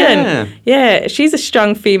brilliant. Yeah, she's a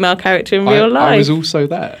strong female character in real life. I was also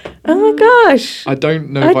there. Oh my gosh. I don't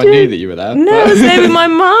know if I knew that you were there. No, I was there with my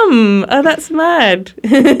mum. Oh, that's mad.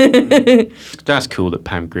 That's cool that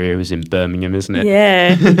Pam Grier was in Birmingham, isn't it?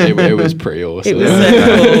 Yeah. It was pretty awesome. It was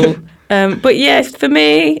so cool. But yeah, for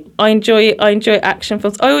me, I enjoy action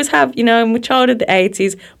films. I always have, you know, I'm a child of the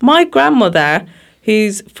 80s. My grandmother,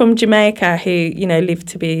 who's from Jamaica, who, you know, lived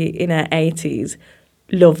to be in her 80s,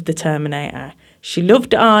 loved The Terminator. She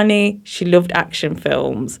loved Arnie. She loved action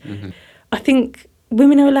films. I think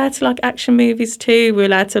women are allowed to like action movies too. We're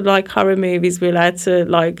allowed to like horror movies. We're allowed to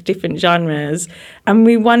like different genres. And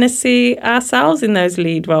we want to see ourselves in those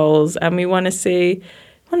lead roles. And we want to see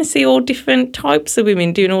all different types of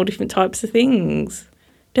women doing all different types of things.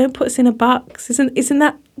 Don't put us in a box. Isn't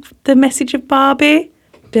that the message of Barbie?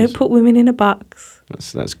 Don't put women in a box.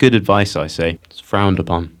 That's good advice, I say. It's frowned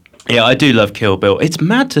upon. Yeah, I do love Kill Bill. It's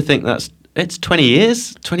mad to think it's 20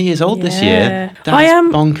 years old this year. That's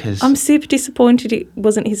bonkers. I'm super disappointed it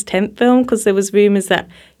wasn't his 10th film, because there was rumours that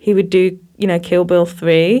he would do, Kill Bill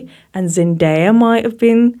 3, and Zendaya might have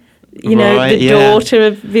been, daughter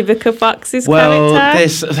of Vivica Fox's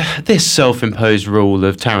character. This self-imposed rule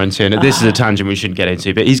of Tarantino. This is a tangent we shouldn't get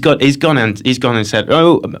into, but he's gone and said,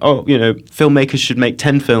 filmmakers should make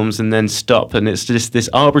 10 films and then stop, and it's just this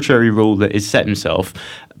arbitrary rule that is set himself.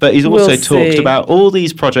 But he's also talked about all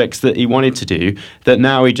these projects that he wanted to do that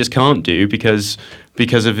now he just can't do because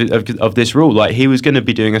of this rule. Like, he was going to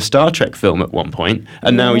be doing a Star Trek film at one point,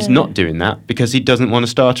 and now he's not doing that because he doesn't want a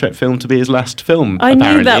Star Trek film to be his last film. I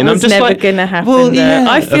apparently. knew that and was never going to happen. Well, yeah,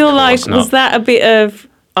 I feel like, not. was that a bit of,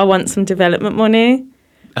 I want some development money?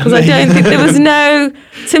 Because I don't think there was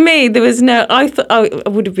I thought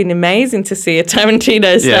it would have been amazing to see a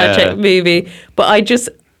Tarantino Star Trek movie, but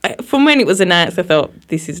from when it was announced, I thought,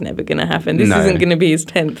 this is never going to happen. This isn't going to be his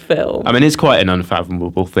 10th film. I mean, it's quite an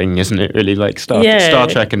unfathomable thing, isn't it, really? Like Star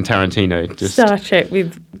Trek and Tarantino. Star Trek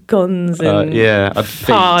with guns and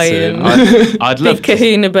pie and I'd love big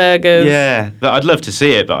kahuna burgers. Yeah, but I'd love to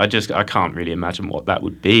see it, but I can't really imagine what that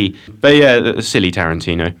would be. But yeah, silly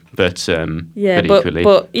Tarantino. But equally.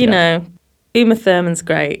 But you know, Uma Thurman's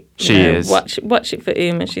great. She is. Watch it for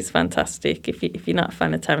Uma. She's fantastic. If you're not a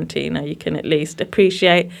fan of Tarantino, you can at least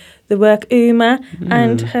appreciate the work Uma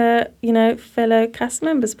and her, fellow cast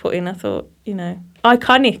members put in. I thought,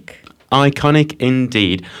 iconic. Iconic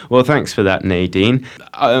indeed. Well, thanks for that, Nadine.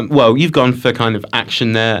 You've gone for kind of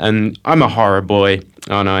action there, and I'm a horror boy,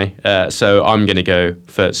 aren't I? So I'm going to go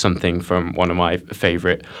for something from one of my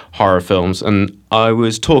favourite horror films. And I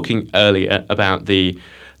was talking earlier about the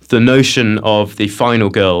notion of the final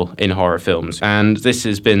girl in horror films. And this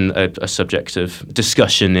has been a subject of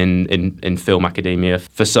discussion in film academia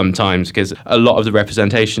for some time, because a lot of the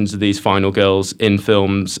representations of these final girls in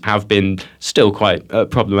films have been still quite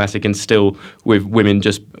problematic, and still with women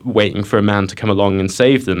just waiting for a man to come along and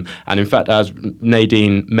save them. And in fact, as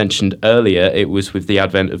Nadine mentioned earlier, it was with the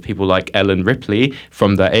advent of people like Ellen Ripley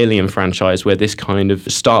from the Alien franchise where this kind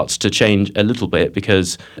of starts to change a little bit,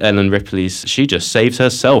 because Ellen Ripley's, she just saves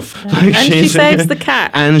herself. And she saves the cat.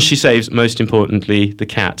 And she saves, most importantly, the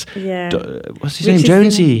cat. Yeah. What's his name?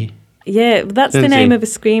 Jonesy. Yeah, that's Jonesy. the name of a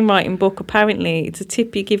screenwriting book, apparently. It's a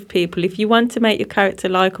tip you give people. If you want to make your character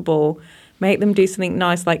likeable, make them do something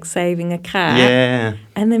nice like saving a cat. Yeah.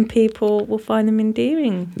 And then people will find them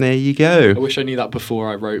endearing. There you go. I wish I knew that before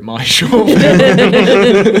I wrote my short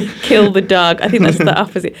film. Kill the dog. I think that's the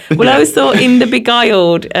opposite. Well, I always thought in The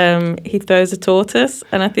Beguiled, he throws a tortoise,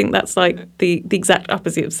 and I think that's like the exact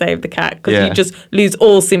opposite of Save the Cat, because you just lose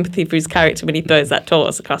all sympathy for his character when he throws that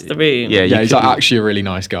tortoise across the room. Yeah, he's actually a really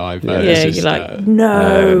nice guy. But you're like,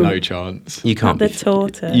 no chance. You can't the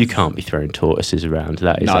tortoise. You can't be throwing tortoises around.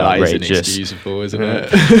 That is outrageous. That is inexcusable, isn't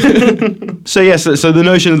it? So the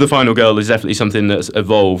notion of the final girl is definitely something that's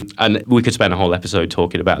evolved, and we could spend a whole episode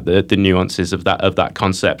talking about the nuances of that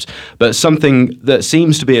concept. But something that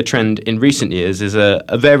seems to be a trend in recent years is a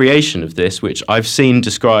variation of this, which I've seen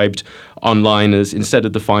described online as, instead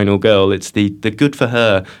of the final girl, it's the good for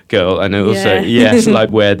her girl, and also like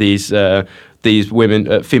where these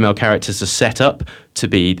women, female characters, are set up to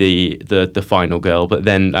be the final girl, but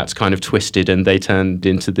then that's kind of twisted and they turned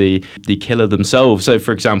into the killer themselves. So,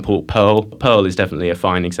 for example, Pearl is definitely a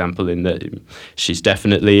fine example in that she's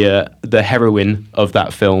definitely the heroine of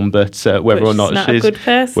that film, but whether or not she's a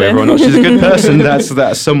good person,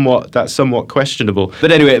 that's somewhat questionable.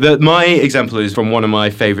 But anyway, my example is from one of my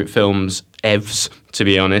favourite films, Evs, to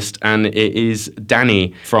be honest, and it is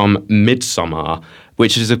Danny from Midsommar,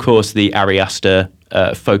 which is, of course, the Ari Aster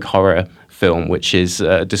folk horror film, which is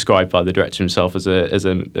described by the director himself as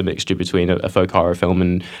a mixture between a folk horror film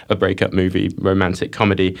and a breakup movie, romantic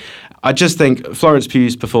comedy. I just think Florence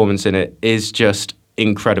Pugh's performance in it is just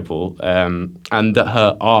incredible, and that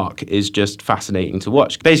her arc is just fascinating to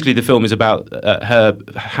watch. Basically, the film is about her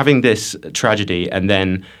having this tragedy, and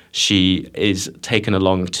then she is taken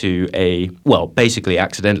along to basically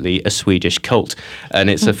accidentally, a Swedish cult. And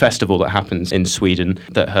it's a festival that happens in Sweden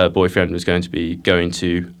that her boyfriend was going to be going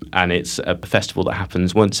to. And it's a festival that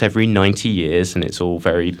happens once every 90 years. And it's all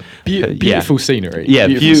very... beautiful scenery. Yeah,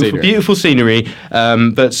 beautiful scenery.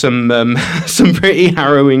 But some pretty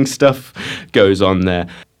harrowing stuff goes on there.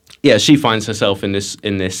 Yeah, she finds herself in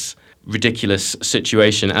this ridiculous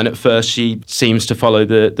situation, and at first she seems to follow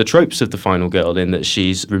the tropes of the final girl, in that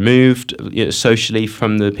she's removed socially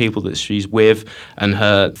from the people that she's with, and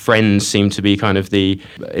her friends seem to be kind of the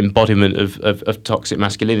embodiment of toxic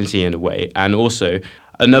masculinity in a way. And also,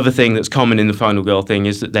 Another thing that's common in the final girl thing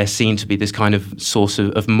is that they're seen to be this kind of source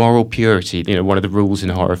of moral purity. You know, one of the rules in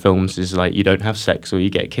horror films is like you don't have sex or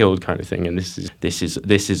you get killed, kind of thing. And this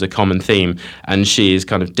is a common theme. And she is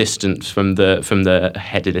kind of distant from the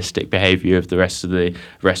hedonistic behaviour of the rest of the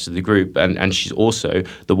group. And she's also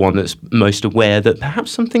the one that's most aware that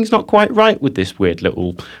perhaps something's not quite right with this weird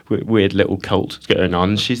little cult going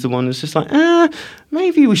on. She's the one that's just like,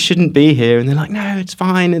 maybe we shouldn't be here. And they're like, no, it's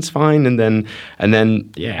fine. And then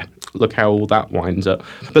yeah, look how all that winds up.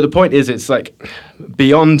 But the point is, it's like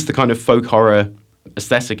beyond the kind of folk horror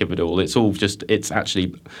aesthetic of it all. It's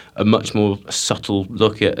actually a much more subtle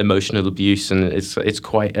look at emotional abuse, and it's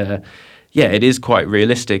quite it is quite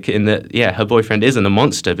realistic in that, her boyfriend isn't a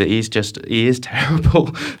monster, but he is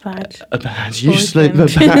terrible.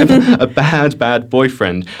 A bad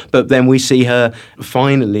boyfriend. But then we see her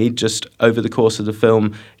finally, just over the course of the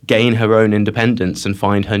film, gain her own independence and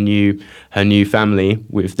find her new family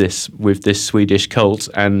with this Swedish cult.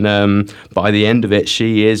 And by the end of it,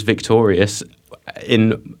 she is victorious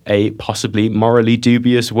in a possibly morally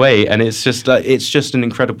dubious way, and it's just an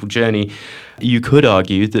incredible journey. You could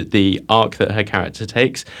argue that the arc that her character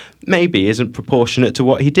takes maybe isn't proportionate to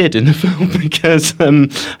what he did in the film, because I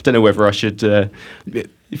don't know whether I should.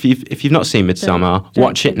 If you've not seen Midsommar,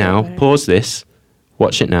 watch it now. Pause this,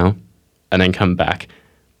 watch it now, and then come back.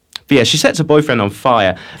 But yeah, she sets her boyfriend on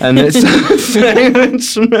fire, and it's good for her.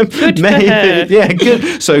 Yeah,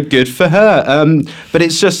 good. So good for her. But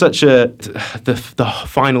it's just such the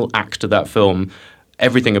final act of that film.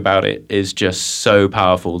 Everything about it is just so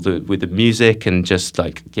powerful with the music and just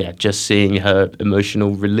seeing her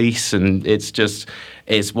emotional release, and it's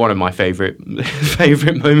one of my favorite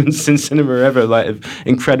moments in cinema ever. Like,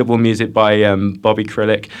 incredible music by Bobby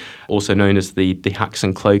Krilic, also known as the Hacks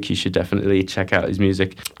and Cloak. You should definitely check out his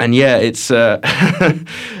music. And yeah, it's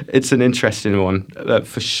it's an interesting one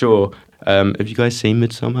for sure. Have you guys seen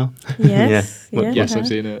Midsommar? Yes. Yes, I've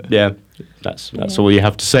seen it. Yeah. That's all you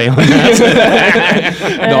have to say on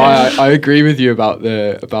that. No, I agree with you about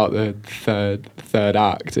the third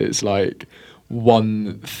act. It's like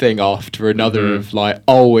one thing after another of like,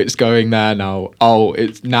 oh, it's going there now. Oh,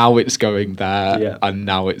 it's going there, and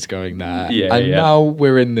now it's going there, now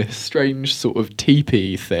we're in this strange sort of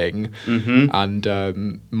teepee thing,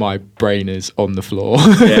 and my brain is on the floor.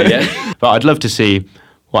 But I'd love to see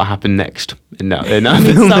what happened next in that film.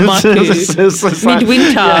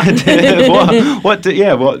 Midwinter.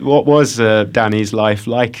 What was Danny's life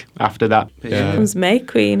like after that? It was May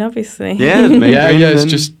Queen, obviously.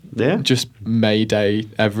 It's just May Day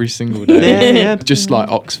every single day. Just like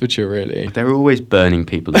Oxfordshire, really. They're always burning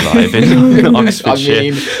people alive in Oxfordshire.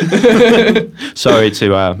 I mean, sorry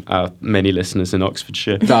to our many listeners in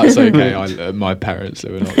Oxfordshire. That's okay. My parents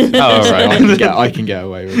live in Oxfordshire. Oh, right. So I can get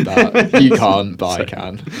away with that. You can't, but I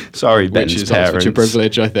can. Sorry, Which Ben's is parents. Oxfordshire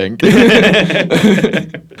privilege, I think.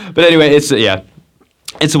 But anyway, it's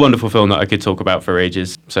a wonderful film that I could talk about for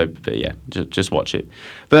ages. So, but yeah, just watch it.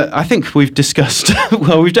 But I think we've discussed.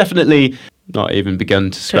 Well, we've definitely not even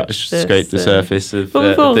begun to scrape the surface of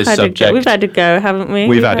this subject. We've had a go, haven't we?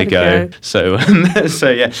 We've had a go. So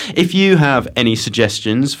yeah, if you have any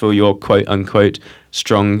suggestions for your quote unquote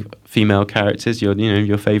strong female characters,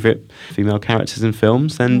 your favourite female characters in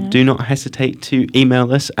films, then do not hesitate to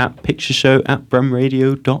email us at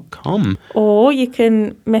pictureshow@brumradio.com. Or you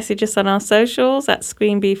can message us on our socials at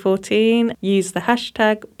ScreenB14. Use the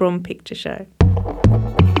hashtag BrumPictureShow.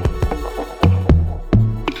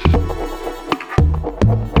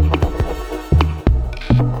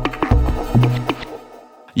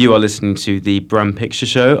 You are listening to the Brum Picture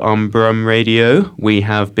Show on Brum Radio. We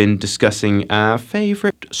have been discussing our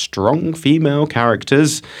favourite strong female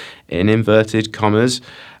characters, in inverted commas,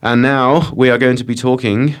 and now we are going to be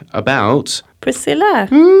talking about Priscilla.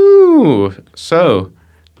 Ooh! So,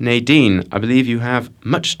 Nadine, I believe you have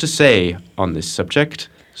much to say on this subject.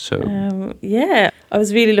 So, I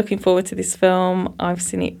was really looking forward to this film. I've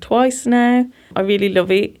seen it twice now. I really love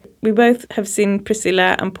it. We both have seen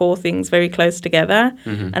Priscilla and Poor Things very close together.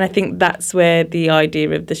 And I think that's where the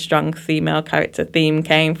idea of the strong female character theme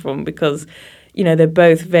came from, because, they're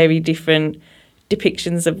both very different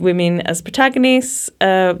depictions of women as protagonists.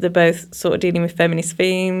 They're both sort of dealing with feminist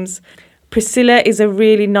themes. Priscilla is a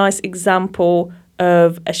really nice example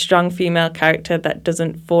of a strong female character that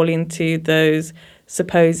doesn't fall into those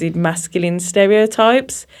supposed masculine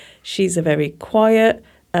stereotypes. She's a very quiet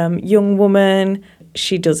young woman.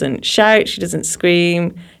 She doesn't shout, she doesn't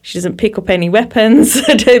scream, she doesn't pick up any weapons,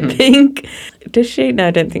 I don't think. Does she? No,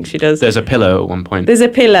 I don't think she does. There's a pillow at one point. There's a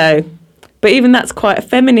pillow. But even that's quite a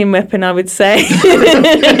feminine weapon, I would say.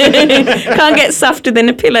 Can't get softer than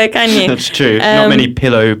a pillow, can you? That's true. Not many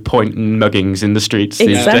pillow point muggings in the streets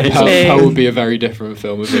Exactly. these days. Hell would be a very different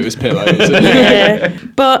film if it was pillows. Yeah.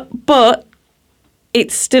 But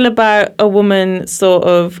it's still about a woman sort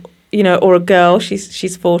of, or a girl.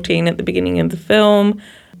 She's 14 at the beginning of the film,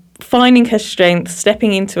 finding her strength,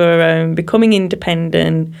 stepping into her own, becoming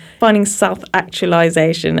independent, finding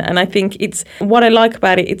self-actualization. And I think it's what I like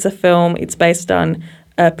about it. It's a film. It's based on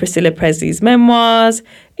Priscilla Presley's memoirs.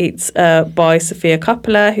 It's by Sofia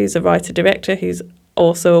Coppola, who's a writer-director, who's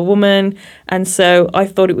also a woman. And so I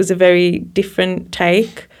thought it was a very different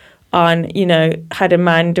take on, had a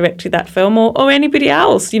man directed that film or anybody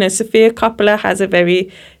else. Sofia Coppola has a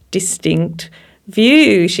very distinct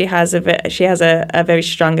view. She has a very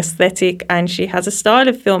strong aesthetic, and she has a style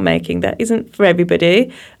of filmmaking that isn't for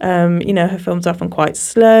everybody. Her films are often quite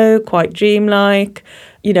slow, quite dreamlike,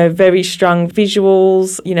 very strong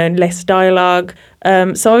visuals, less dialogue.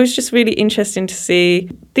 So I was just really interested to see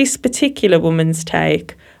this particular woman's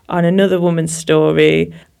take on another woman's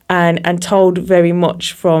story, and told very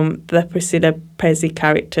much from the Priscilla Presley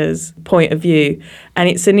character's point of view. And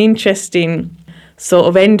it's an interesting sort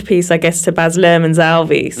of end piece, I guess, to Baz Luhrmann's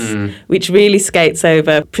Elvis, which really skates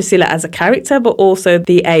over Priscilla as a character, but also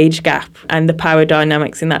the age gap and the power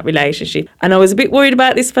dynamics in that relationship. And I was a bit worried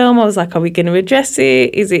about this film. I was like, are we going to address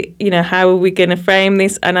it? Is it, how are we going to frame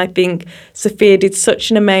this? And I think Sofia did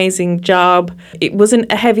such an amazing job. It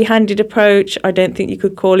wasn't a heavy-handed approach. I don't think you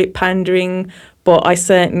could call it pandering, but I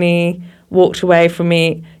certainly walked away from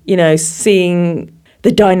it, seeing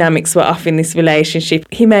the dynamics were off in this relationship.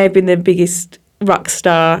 He may have been the biggest rock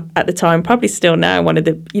star at the time, probably still now one of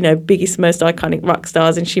the biggest, most iconic rock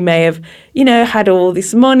stars, and she may have had all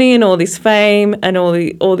this money and all this fame and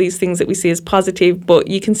all these things that we see as positive, but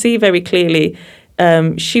you can see very clearly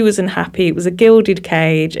she was unhappy. It was a gilded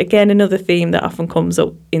cage, again another theme that often comes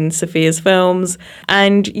up in Sofia's films,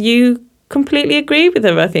 and you completely agree with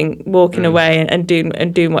her, I think, walking away and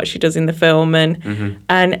doing what she does in the film,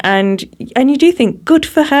 and you do think good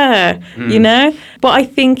for her, But I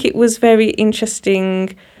think it was very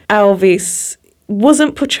interesting. Elvis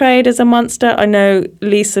wasn't portrayed as a monster. I know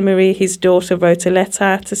Lisa Marie, his daughter, wrote a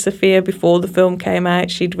letter to Sofia before the film came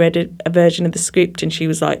out. She'd read a version of the script and she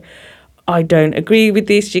was like, I don't agree with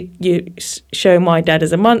this. You show my dad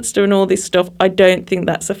as a monster and all this stuff. I don't think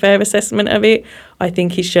that's a fair assessment of it. I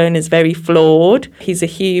think he's shown as very flawed. He's a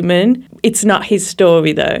human. It's not his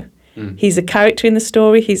story, though. He's a character in the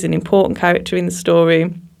story. He's an important character in the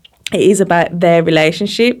story. It is about their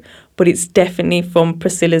relationship, but it's definitely from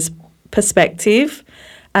Priscilla's perspective.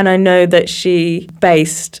 And I know that she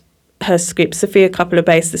based her script, Sofia Coppola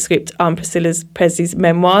based the script on Presley's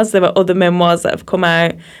memoirs. There are other memoirs that have come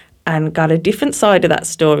out and got a different side of that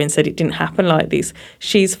story and said it didn't happen like this.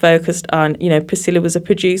 She's focused on, Priscilla was a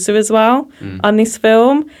producer as well on this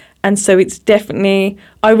film. And so it's definitely,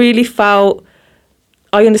 I really felt,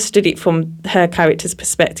 I understood it from her character's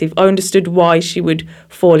perspective. I understood why she would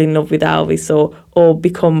fall in love with Elvis or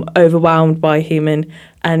become overwhelmed by him.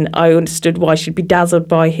 And I understood why she'd be dazzled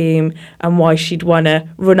by him and why she'd want to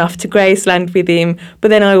run off to Graceland with him. But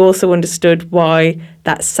then I also understood why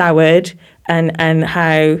that soured and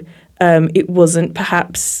how it wasn't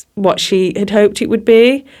perhaps what she had hoped it would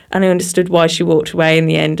be. And I understood why she walked away in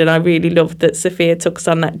the end. And I really loved that Sofia took us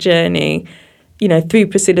on that journey, through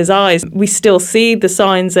Priscilla's eyes. We still see the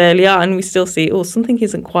signs early on. We still see, something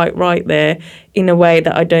isn't quite right there, in a way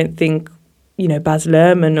that I don't think, Baz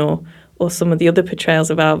Luhrmann or some of the other portrayals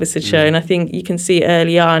of Elvis had shown. I think you can see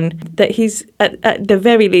early on that he's, at the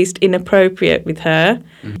very least, inappropriate with her,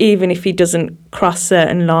 even if he doesn't cross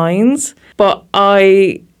certain lines. But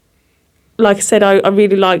like I said, I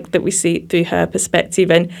really like that we see it through her perspective.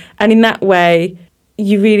 And in that way,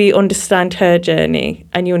 you really understand her journey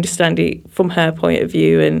and you understand it from her point of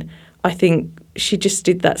view. And I think she just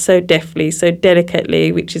did that so deftly, so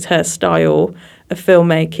delicately, which is her style of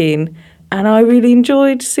filmmaking. And I really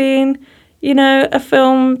enjoyed seeing, a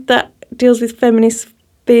film that deals with feminist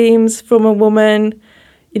themes from a woman,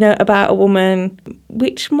 about a woman,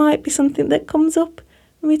 which might be something that comes up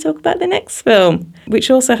when we talk about the next film,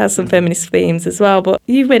 which also has some feminist themes as well. But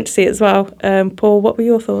you went to see it as well. Paul, what were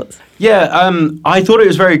your thoughts? Yeah, I thought it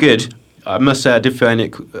was very good. I must say I did find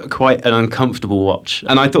it quite an uncomfortable watch.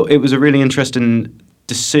 And I thought it was a really interesting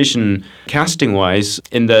decision casting-wise,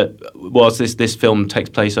 in that whilst this film takes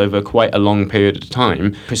place over quite a long period of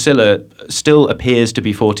time, Priscilla still appears to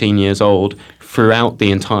be 14 years old throughout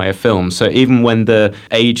the entire film. So even when the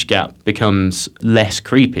age gap becomes less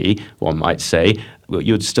creepy, one might say,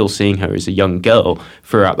 you're still seeing her as a young girl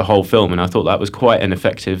throughout the whole film, and I thought that was quite an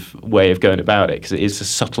effective way of going about it, because it is a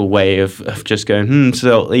subtle way of just going,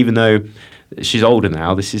 so even though she's older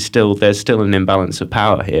now, there's still an imbalance of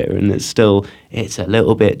power here, and it's a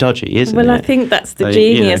little bit dodgy, isn't it? Well, I think that's the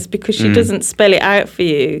genius, because she doesn't spell it out for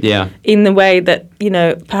you in the way that,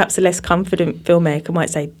 perhaps a less confident filmmaker might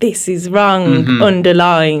say, this is wrong,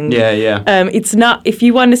 underlined. It's not, if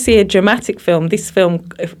you want to see a dramatic film, this film,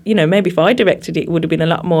 maybe if I directed it, it would have been a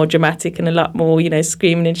lot more dramatic and a lot more,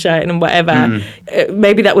 screaming and shouting and whatever.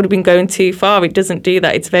 Maybe that would have been going too far. It doesn't do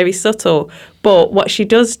that. It's very subtle. But what she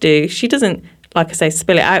does do, she doesn't, like I say,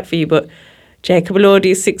 spell it out for you, but Jacob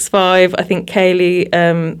Elordi is 6'5". I think Kaylee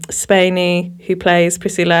Spaney, who plays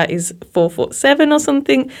Priscilla, is 4'7" or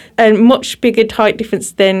something. And much bigger height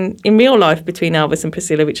difference than in real life between Elvis and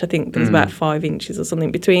Priscilla, which I think there's about 5 inches or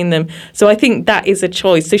something between them. So I think that is a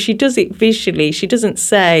choice. So she does it visually. She doesn't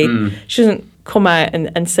say, she doesn't come out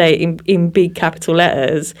and say in big capital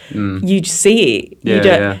letters, you see it. You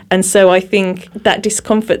don't. And so I think that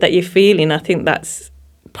discomfort that you're feeling, I think that's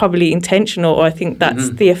probably intentional, or I think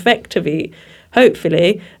that's the effect of it,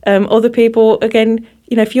 hopefully. Other people, again,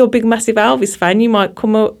 if you're a big, massive Elvis fan, you might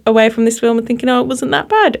come away from this film and thinking, it wasn't that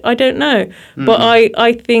bad. I don't know. But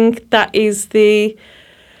I think that is the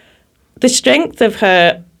strength of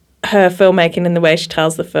her filmmaking and the way she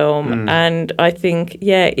tells the film. And I think,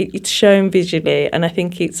 it's shown visually, and I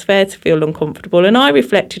think it's fair to feel uncomfortable. And I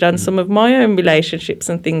reflected on some of my own relationships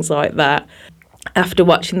and things like that after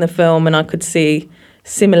watching the film, and I could see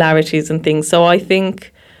similarities and things. So I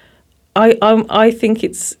think I think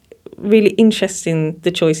it's really interesting,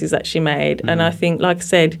 the choices that she made. And I think, like I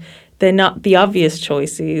said, they're not the obvious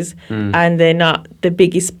choices, and they're not the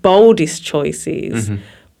biggest, boldest choices.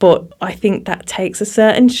 But I think that takes a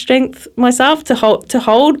certain strength myself to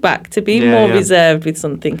hold back, to be more reserved with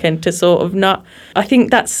something, and to sort of not. I think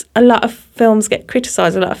that's a lot of films get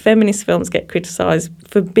criticised. A lot of feminist films get criticised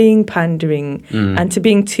for being pandering and to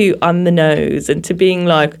being too on the nose, and to being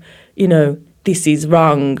like, this is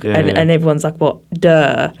wrong, and everyone's like, what,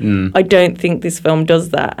 duh. I don't think this film does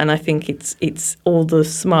that, and I think it's all the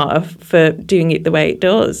smarter for doing it the way it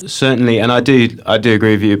does. Certainly, and I do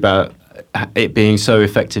agree with you about it being so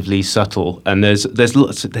effectively subtle, and there's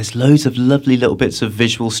loads of lovely little bits of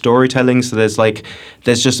visual storytelling. So there's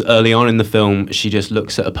just early on in the film, she just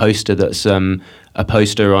looks at a poster that's a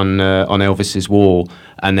poster on Elvis's wall,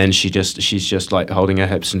 and then she's just like holding her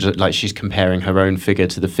hips and just, like, she's comparing her own figure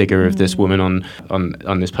to the figure of this woman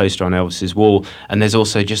on this poster on Elvis's wall. And there's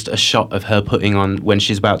also just a shot of her putting on, when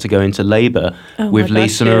she's about to go into labour with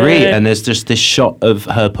Lisa Marie, and there's just this shot of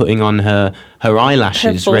her putting on her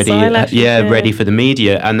eyelashes, ready for the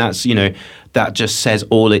media, and that's that just says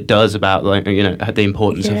all it does about, like, the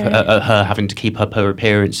importance of her having to keep up her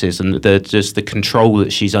appearances, and the control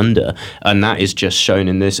that she's under, and that is just shown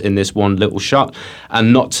in this one little shot.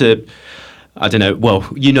 And not to, I don't know, well,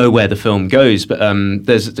 where the film goes, but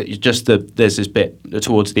there's this bit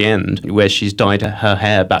towards the end where she's dyed her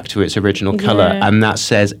hair back to its original colour, and that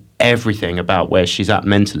says everything about where she's at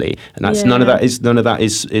mentally, and that's none of that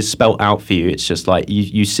is spelt out for you. It's just like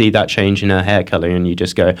you see that change in her hair colour, and you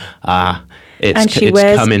just go, It's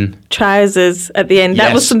wears coming. Trousers at the end.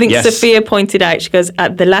 That was something Sophia pointed out. She goes,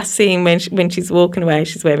 at the last scene when she's walking away,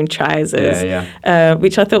 she's wearing trousers,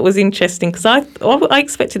 which I thought was interesting, because I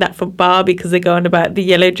expected that from Barbie, because they're going about the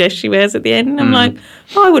yellow dress she wears at the end. And I'm like,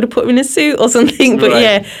 I would have put her in a suit or something.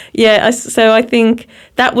 But so I think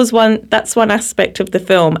that's one aspect of the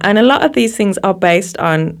film. And a lot of these things are based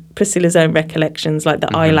on Priscilla's own recollections, like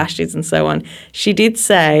the eyelashes and so on. She did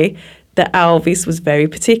say that Elvis was very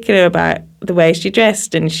particular about the way she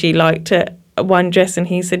dressed, and she liked one dress, and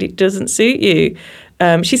he said, it doesn't suit you.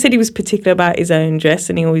 She said he was particular about his own dress,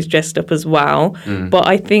 and he always dressed up as well. But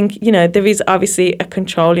I think, there is obviously a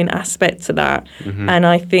controlling aspect to that. And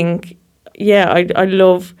I think,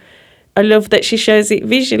 I love that she shows it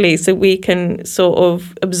visually, so we can sort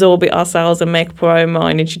of absorb it ourselves and make up our own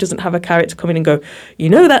mind. And she doesn't have a character come in and go,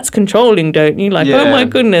 that's controlling, don't you? Like, oh my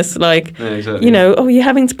goodness, like, exactly. You're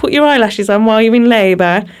having to put your eyelashes on while you're in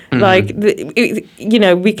labour. Like,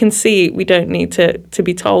 we can see it. We don't need to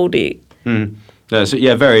be told it.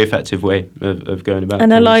 So very effective way of going about it.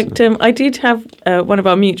 And I liked, I did have one of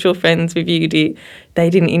our mutual friends reviewed it. They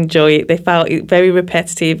didn't enjoy it. They felt it very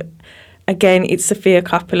repetitive. Again, it's Sofia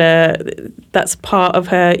Coppola. That's part of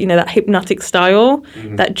her, that hypnotic style,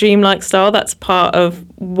 that dreamlike style. That's part of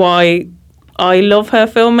why I love her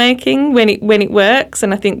filmmaking when it works.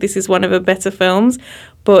 And I think this is one of her better films.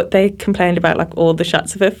 But they complained about, like, all the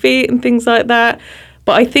shots of her feet and things like that. But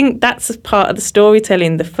But I think that's a part of the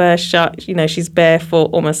storytelling. The first shot, you know, she's barefoot,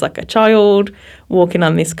 almost like a child, walking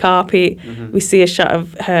on this carpet. We see a shot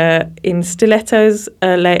of her in stilettos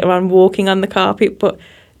later on, walking on the carpet, but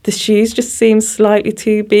the shoes just seem slightly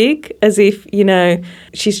too big, as if, you know,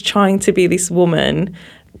 she's trying to be this woman.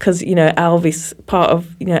 Because, you know,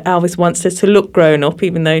 Elvis wants her to look grown up,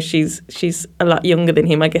 even though she's a lot younger than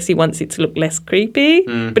him. I guess he wants it to look less creepy,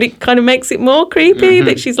 but it kind of makes it more creepy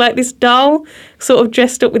that she's like this doll, sort of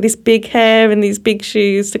dressed up with this big hair and these big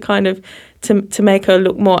shoes to kind of to make her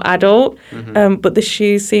look more adult. But the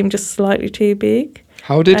shoes seem just slightly too big.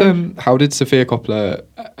 How did Sofia Coppola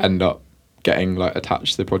end up getting like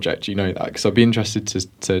attached to the project? Do you know that? Because I'd be interested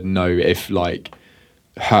to know if like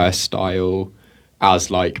her style,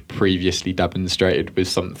 as like previously demonstrated, was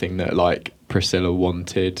something that like Priscilla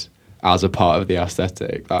wanted as a part of the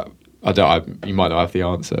aesthetic. That you might not have the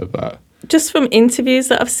answer, but just from interviews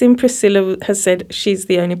that I've seen, Priscilla has said she's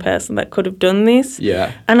the only person that could have done this.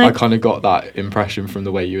 Yeah, and I kind of got that impression from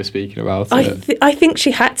the way you were speaking about it. I think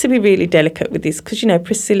she had to be really delicate with this because, you know,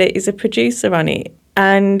 Priscilla is a producer on it.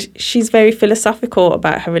 And she's very philosophical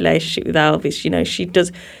about her relationship with Elvis. You know,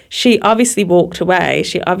 she obviously walked away.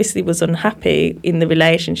 She obviously was unhappy in the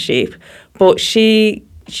relationship, but she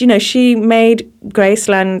made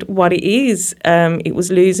Graceland what it is. It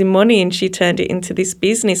was losing money, and she turned it into this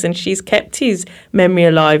business, and she's kept his memory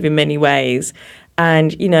alive in many ways.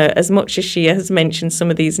 And, you know, as much as she has mentioned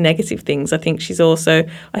some of these negative things, I think she does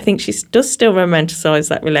still romanticise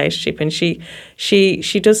that relationship. And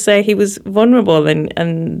she does say he was vulnerable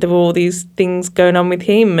and there were all these things going on with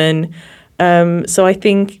him. And so I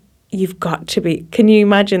think you've got to be, can you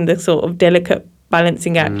imagine the sort of delicate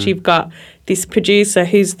balancing act? You've got this producer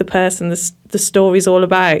who's the person the story's all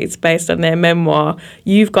about. It's based on their memoir.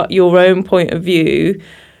 You've got your own point of view.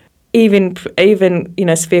 Even you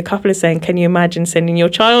know, Sofia Coppola saying, can you imagine sending your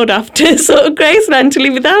child off to sort of Graceland to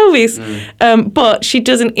live with Elvis? But she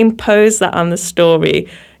doesn't impose that on the story.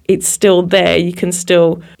 It's still there. You can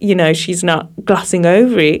still, you know, she's not glossing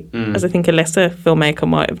over it, as I think a lesser filmmaker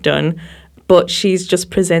might have done, but she's just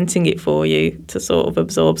presenting it for you to sort of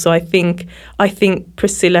absorb. So I think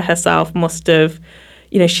Priscilla herself must have,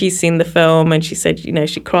 you know, she's seen the film and she said, you know,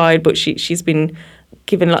 she cried, but she's been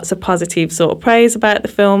given lots of positive sort of praise about the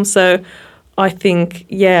film. So I think,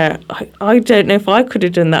 yeah, I don't know if I could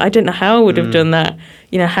have done that. I don't know how I would have done that.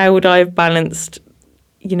 You know, how would I have balanced,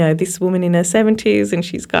 you know, this woman in her 70s and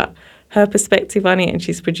she's got her perspective on it and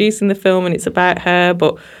she's producing the film and it's about her,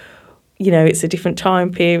 but, you know, it's a different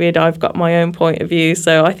time period. I've got my own point of view.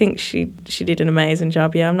 So I think she did an amazing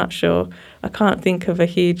job. Yeah, I'm not sure. I can't think of a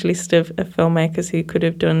huge list of filmmakers who could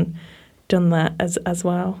have done that as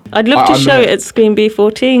well. I'd love to show it at Screen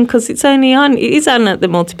B14 because it is on at the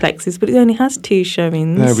multiplexes, but it only has 2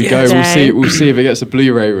 showings. There we go. We'll see if it gets a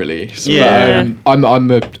Blu-ray release. Yeah. But,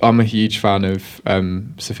 I'm a huge fan of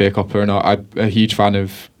Sofia Coppola, and I'm a huge fan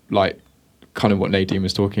of like kind of what Nadine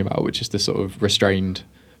was talking about, which is the sort of restrained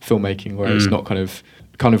filmmaking where it's not kind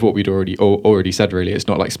of what we'd already said. Really, it's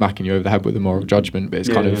not like smacking you over the head with a moral judgment, but it's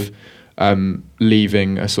kind of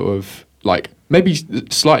leaving a sort of like maybe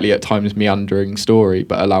slightly at times meandering story,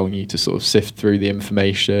 but allowing you to sort of sift through the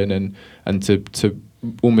information and to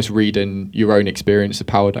almost read in your own experience of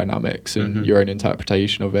power dynamics and your own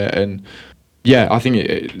interpretation of it. And yeah, I think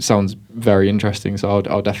it sounds very interesting, so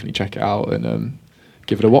I'll definitely check it out and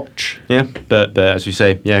give it a watch. Yeah, but as you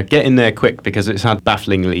say, yeah, get in there quick because it's had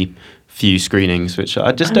bafflingly few screenings, which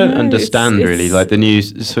I just don't understand really. Like the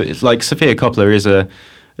news, so it's like Sofia Coppola is a,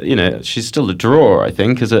 you know, she's still a draw, I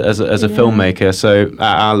think, as a filmmaker. So at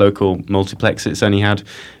our local multiplex, it's only had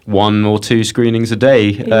 1 or 2 screenings a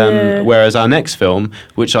day. Whereas our next film,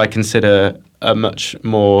 which I consider a much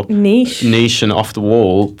more niche and off the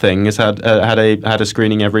wall thing, has had a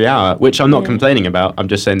screening every hour, which I'm not complaining about. I'm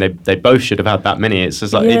just saying they both should have had that many. It's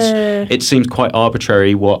just like it seems quite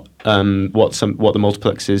arbitrary what the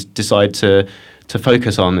multiplexes decide to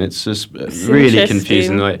focus on. It's just really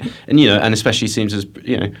confusing, like, and you know, and especially seems as,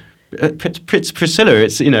 you know, Priscilla.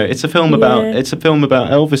 It's, you know, it's a film about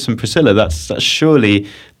Elvis and Priscilla. That's surely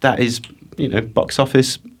that is, you know, box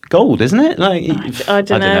office gold, isn't it? Like I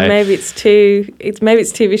don't know. Maybe it's too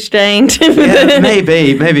restrained. Yeah,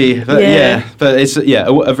 maybe. But but it's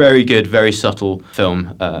a very good, very subtle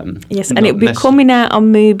film. Yes, and it'll be coming out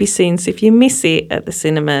on Mubi soon. So if you miss it at the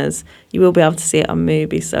cinemas, you will be able to see it on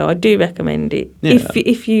Mubi. So I do recommend it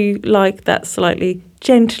if you like that slightly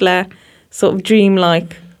gentler, sort of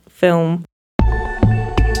dreamlike film.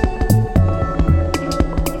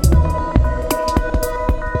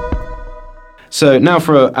 So now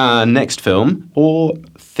for our next film, or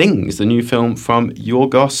Things, the new film from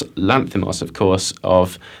Yorgos Lanthimos, of course,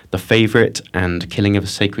 of The Favourite and Killing of a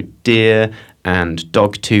Sacred Deer and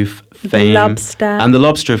Dogtooth fame. Lobster. And The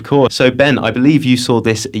Lobster, of course. So, Ben, I believe you saw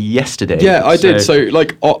this yesterday. Yeah, I did. So,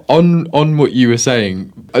 like, on what you were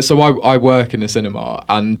saying, so I work in a cinema,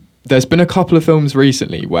 and there's been a couple of films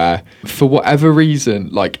recently where, for whatever reason,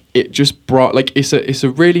 like, it just brought, like, it's a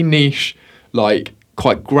really niche, like,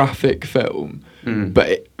 quite graphic film.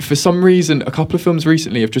 But for some reason, a couple of films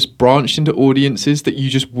recently have just branched into audiences that you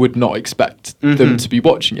just would not expect them to be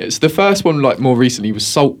watching it. So the first one, like, more recently was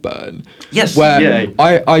Saltburn. Yes. Where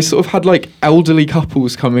I sort of had, like, elderly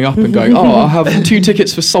couples coming up and going, I'll have 2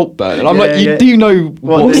 tickets for Saltburn. And I'm like, you do know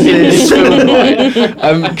what's in this film,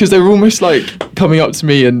 right? Because they were almost, like, coming up to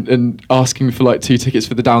me and asking for, like, 2 tickets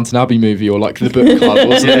for the Downton Abbey movie or, like, the book club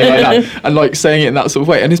or something like that. And, like, saying it in that sort of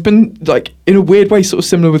way. And it's been, like, in a weird way, sort of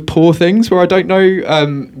similar with Poor Things, where I don't know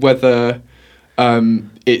whether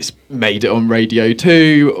it's made it on Radio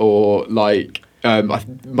 2 or, like,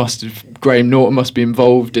 Graham Norton must be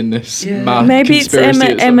involved in this mad Maybe it's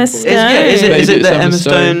conspiracy Emma Stone. Is it that Emma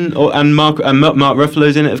Stone and Mark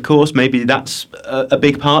Ruffalo's in it? Of course, maybe that's a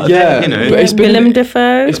big part of it. You know, but it's been Willem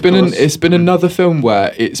Dafoe. It's been another film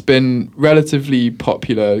where it's been relatively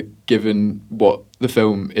popular given what the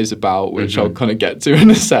film is about, which I'll kind of get to in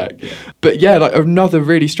a sec. But yeah, like another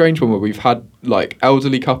really strange one where we've had like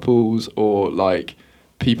elderly couples or like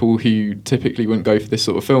people who typically wouldn't go for this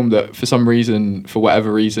sort of film that for some reason, for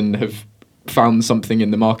whatever reason, have found something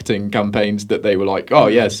in the marketing campaigns that they were like, oh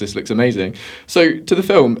yes, this looks amazing. So to the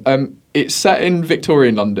film, it's set in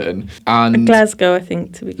Victorian London and Glasgow, I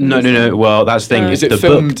think, to be honest. No. Well, that's the thing. Is it the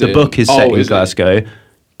filmed book? The book is set in Glasgow,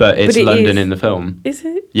 but it's it London is. in the film. Is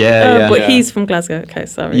it? Yeah. But he's from Glasgow. Okay,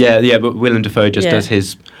 sorry. Yeah. But Willem Dafoe just does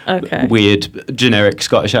his weird generic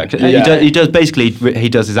Scottish accent. Yeah. He does basically he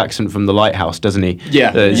does his accent from The Lighthouse, doesn't he?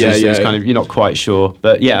 Yeah. It's kind of, you're not quite sure,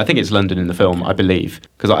 but yeah, I think it's London in the film, I believe,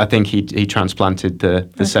 because I think he transplanted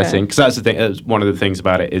the setting. Because that's the thing. One of the things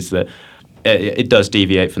about it is that it does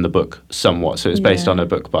deviate from the book somewhat. So it's based on a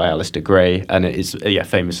book by Alistair Gray, and it is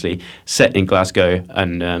famously set in Glasgow,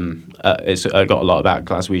 and it's got a lot about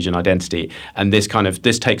Glaswegian identity. And this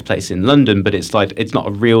takes place in London, but it's like it's not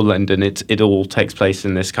a real London. It all takes place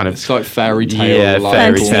in this kind of, it's like fairy tale,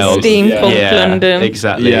 fairy tales, steampunk London.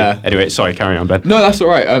 Exactly. Yeah. Anyway, sorry, carry on, Ben. No, that's all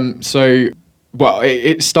right.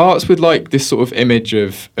 It starts with like this sort of image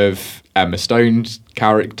of Emma Stone's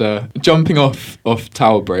character jumping off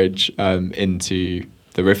Tower Bridge into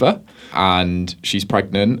the river, and she's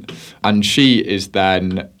pregnant, and she is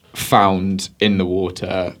then found in the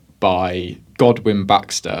water by Godwin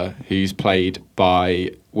Baxter, who's played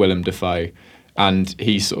by Willem Dafoe. And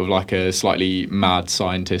he's sort of like a slightly mad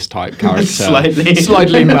scientist type character.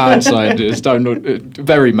 Slightly mad scientist.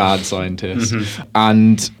 Very mad scientist. Mm-hmm.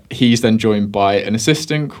 And he's then joined by an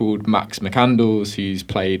assistant called Max McCandles, who's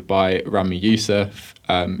played by Rami Youssef,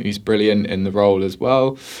 who's brilliant in the role as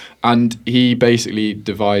well. And he basically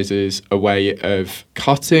devises a way of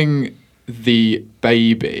cutting the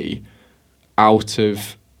baby out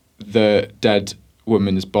of the dead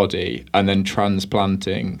woman's body and then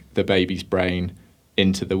transplanting the baby's brain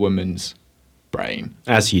into the woman's brain.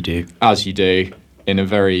 As you do in a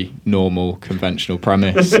very normal, conventional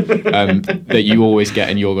premise that you always get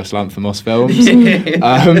in Yorgos Lanthimos films.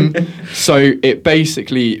 So it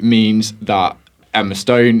basically means that Emma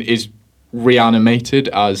Stone is reanimated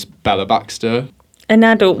as Bella Baxter. An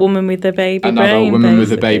adult woman with a baby brain. An adult woman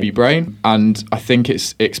with a baby brain. And I think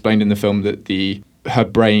it's explained in the film that her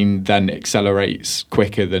brain then accelerates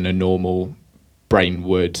quicker than a normal brain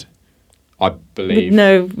would, I believe. With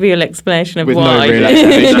no real explanation of why. No real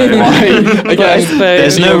explanation of why. Again,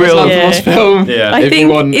 there's no real film. Yeah.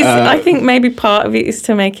 I think maybe part of it is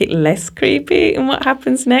to make it less creepy in what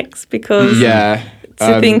happens next, because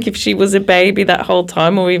to think if she was a baby that whole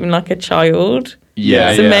time, or even like a child.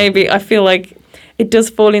 Maybe I feel like it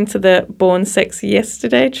does fall into the born sexy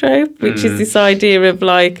yesterday trope, which is this idea of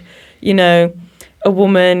like, you know, a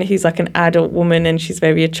woman who's like an adult woman and she's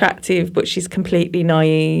very attractive, but she's completely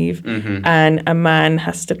naive, and a man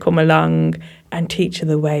has to come along and teach her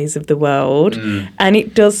the ways of the world. And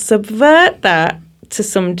it does subvert that to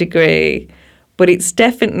some degree, but it's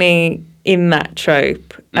definitely in that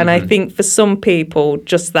trope. And I think for some people,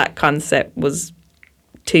 just that concept was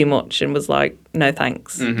too much and was like, no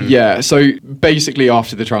thanks. Yeah, so basically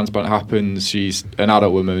after the transplant happens, she's an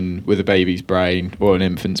adult woman with a baby's brain or an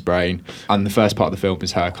infant's brain, and the first part of the film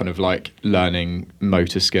is her kind of like learning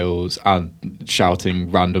motor skills and shouting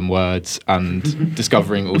random words and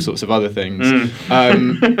discovering all sorts of other things.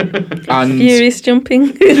 And furious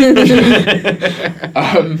jumping.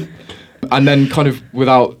 And then kind of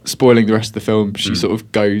without spoiling the rest of the film, she sort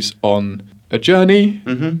of goes on a journey,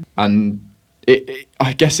 and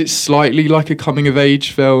I guess it's slightly like a coming of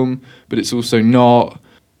age film, but it's also not.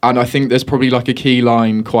 And I think there's probably like a key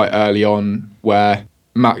line quite early on where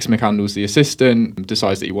Max McCandless, the assistant,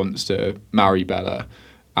 decides that he wants to marry Bella,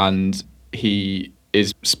 and he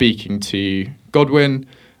is speaking to Godwin,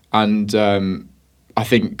 and I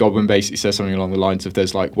think Godwin basically says something along the lines of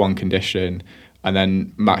there's like one condition, and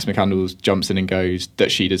then Max McCandless jumps in and goes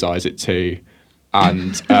that she desires it too.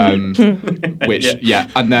 And which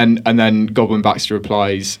and then Godwin Baxter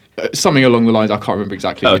replies something along the lines, I can't remember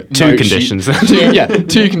exactly. Two conditions.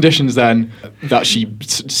 Two conditions then, that she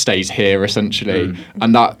stays here essentially.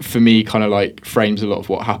 And that for me kind of like frames a lot of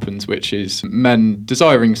what happens, which is men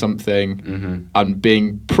desiring something and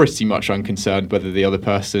being pretty much unconcerned whether the other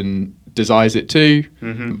person desires it too,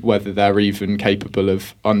 whether they're even capable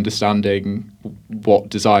of understanding what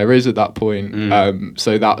desire is at that point.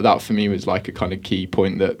 So that for me was like a kind of key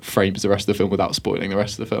point that frames the rest of the film without spoiling the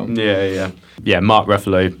rest of the film. Yeah, Mark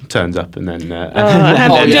Ruffalo turns up and then just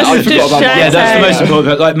that's the most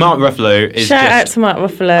important. Like Mark Ruffalo is shout out to Mark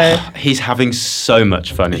Ruffalo. He's having so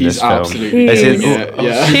much fun in this film. Absolutely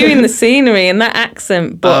chewing the scenery and that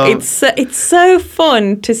accent, but it's so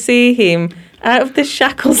fun to see him out of the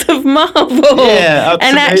shackles of Marvel,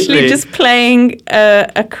 and actually just playing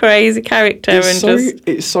a crazy character.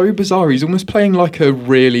 It's so bizarre. He's almost playing like a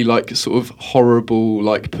really like sort of horrible,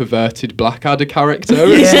 like perverted Blackadder character.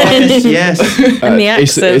 Yes. And the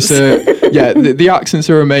accents. The accents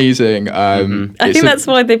are amazing. I think that's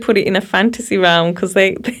why they put it in a fantasy realm, because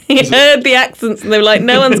they heard the accents and they were like,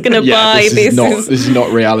 no one's going to buy this. This is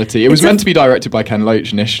not reality. It was meant to be directed by Ken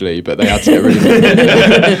Loach initially, but they had to get rid of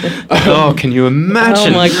it. Can you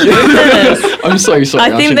imagine? Oh my goodness! I'm so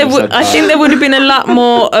sorry. I think there would have been a lot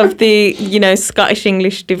more of the Scottish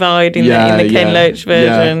English divide in the Ken Loach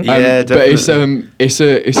version. But it's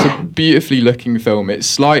a beautifully looking film. It's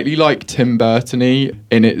slightly like Tim Burton-y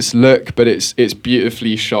in its look, but it's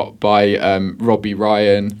beautifully shot by Robbie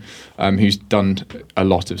Ryan, who's done a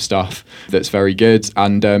lot of stuff that's very good,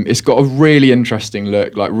 and it's got a really interesting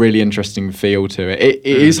look, like really interesting feel to it. It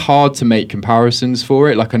is hard to make comparisons for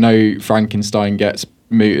it. Like I know Frankenstein gets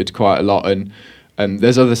mooted quite a lot, and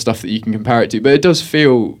there's other stuff that you can compare it to, but it does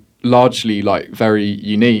feel largely like very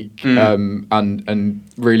unique and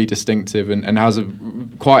really distinctive, and has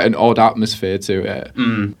quite an odd atmosphere to it.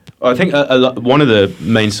 I think one of the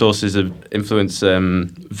main sources of influence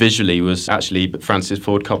visually was actually Francis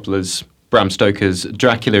Ford Coppola's Bram Stoker's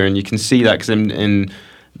Dracula, and you can see that because in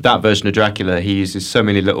that version of Dracula he uses so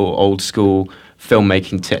many little old school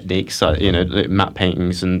filmmaking techniques, like, like matte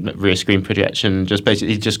paintings and rear screen projection, just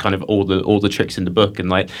basically just kind of all the tricks in the book. And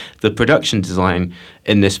like the production design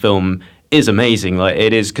in this film is amazing. Like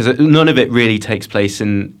it is, because none of it really takes place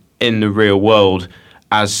in the real world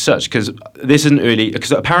as such, because this isn't really,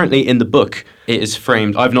 because apparently in the book it is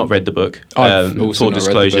framed, I've not read the book, full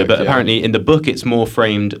disclosure, but apparently in the book it's more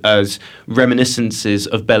framed as reminiscences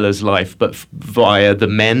of Bella's life, but via the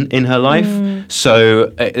men in her life.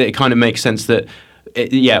 So it kind of makes sense that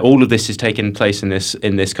all of this is taking place in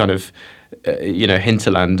this kind of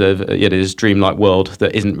hinterland of this dreamlike world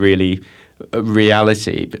that isn't really a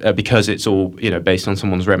reality, because it's all based on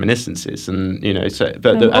someone's reminiscences, and almost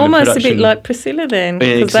a bit like Priscilla then,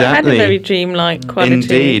 because that had a very dreamlike quality.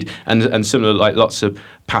 Indeed, and similar, like lots of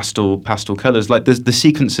pastel colours. Like the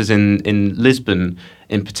sequences in Lisbon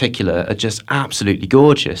in particular are just absolutely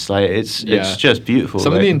gorgeous. Like it's just beautiful.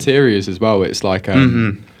 Some of the interiors as well. It's like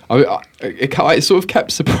it sort of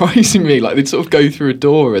kept surprising me. Like they'd sort of go through a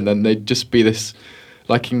door and then they'd just be this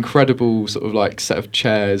like incredible sort of like set of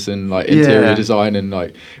chairs and like interior design, and like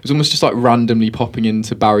it was almost just like randomly popping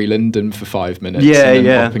into Barry Lyndon for 5 minutes and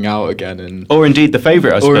then popping out again, and or indeed the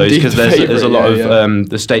favourite, I suppose, because there's a lot of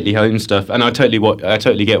the stately home stuff, and I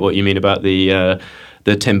totally get what you mean about the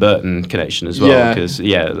Tim Burton connection as well, because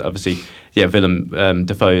obviously Willem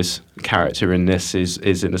Dafoe's character in this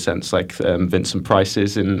is in a sense like Vincent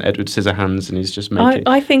Price's in Edward Scissorhands, and he's just making.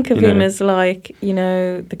 I think of him as like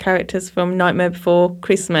the characters from Nightmare Before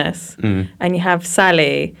Christmas, and you have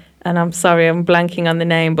Sally, and I'm sorry I'm blanking on the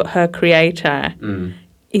name, but her creator.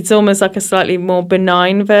 It's almost like a slightly more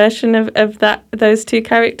benign version of those two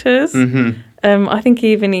characters. I think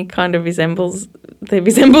even he kind of resemble them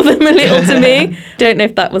a little to me. Don't know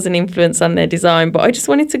if that was an influence on their design, but I just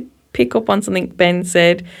wanted to pick up on something Ben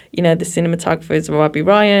said. The cinematographer is Robbie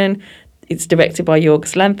Ryan. It's directed by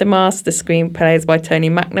Yorgos Lanthimos. The screenplay is by Tony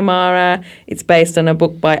McNamara. It's based on a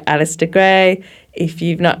book by Alistair Gray. If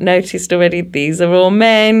you've not noticed already, these are all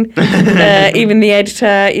men. Even the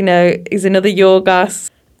editor, is another Yorgos.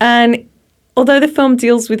 And although the film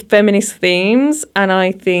deals with feminist themes, and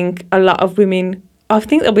I think there'll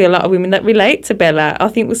be a lot of women that relate to Bella. I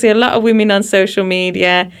think we'll see a lot of women on social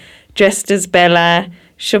media dressed as Bella,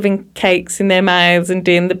 shoving cakes in their mouths and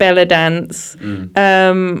doing the Bella dance.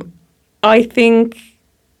 I think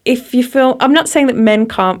I'm not saying that men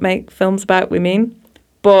can't make films about women,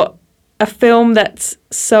 but a film that's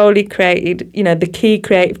solely created, the key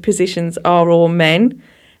creative positions are all men,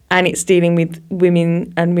 and it's dealing with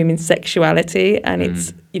women and women's sexuality and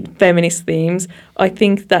it's feminist themes. I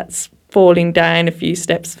think that's falling down a few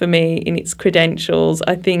steps for me in its credentials.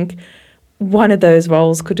 I think one of those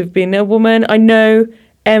roles could have been a woman. I know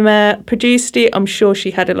Emma produced it. I'm sure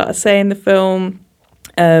she had a lot of say in the film.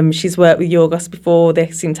 She's worked with Yorgos before.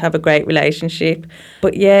 They seem to have a great relationship.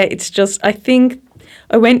 But yeah, it's just, I think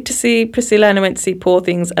I went to see Priscilla and I went to see Poor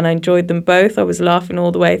Things, and I enjoyed them both. I was laughing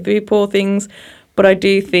all the way through Poor Things. But I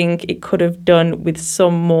do think it could have done with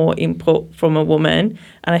some more input from a woman.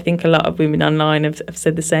 And I think a lot of women online have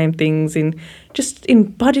said the same things in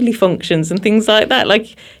bodily functions and things like that.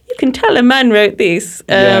 Like, you can tell a man wrote this.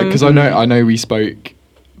 Yeah, because I know we spoke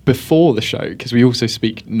before the show, because we also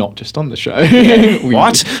speak not just on the show.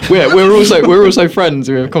 What? We're also friends.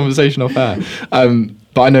 We have a conversation off air.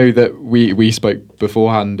 But I know that we spoke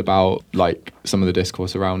beforehand about like some of the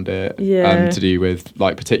discourse around it, to do with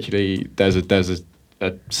like particularly there's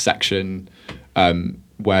a section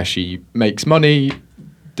where she makes money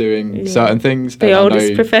doing certain things. The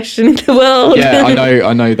oldest profession in the world. Yeah,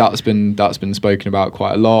 I know that's been spoken about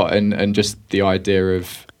quite a lot, and just the idea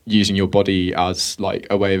of using your body as like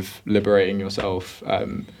a way of liberating yourself.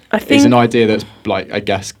 I think is an idea that's like, I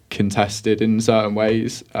guess, contested in certain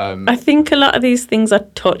ways. I think a lot of these things are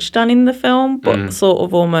touched on in the film, but sort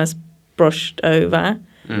of almost brushed over.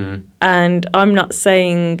 And I'm not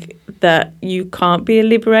saying that you can't be a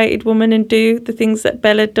liberated woman and do the things that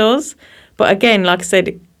Bella does. But again, like I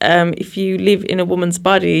said, if you live in a woman's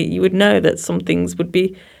body, you would know that some things would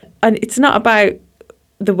be... And it's not about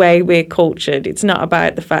the way we're cultured. It's not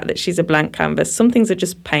about the fact that she's a blank canvas. Some things are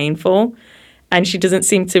just painful. And she doesn't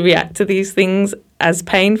seem to react to these things as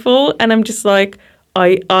painful. And I'm just like,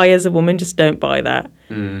 I as a woman just don't buy that.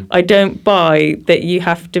 I don't buy that you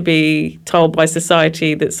have to be told by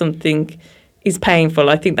society that something is painful.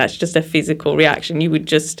 I think that's just a physical reaction. You would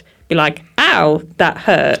just be like, ow, that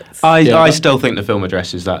hurts. I still think the film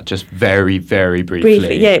addresses that just very, very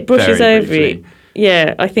briefly. Yeah, it brushes over it.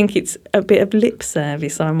 Yeah, I think it's a bit of lip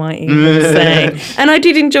service, I might even say. And I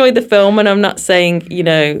did enjoy the film, and I'm not saying,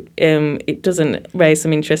 it doesn't raise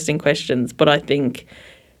some interesting questions, but I think,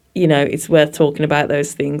 it's worth talking about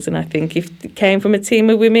those things. And I think if it came from a team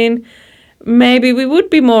of women, maybe we would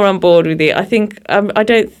be more on board with it. I think,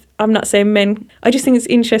 I'm not saying men, I just think it's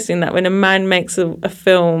interesting that when a man makes a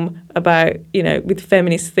film about, with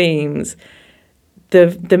feminist themes,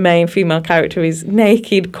 the main female character is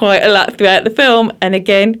naked quite a lot throughout the film. And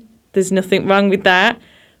again, there's nothing wrong with that.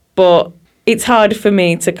 But it's hard for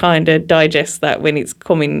me to kind of digest that when it's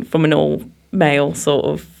coming from an all-male sort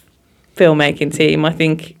of filmmaking team. I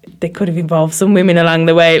think they could have involved some women along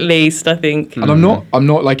the way at least, I think. And I'm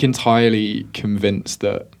not like entirely convinced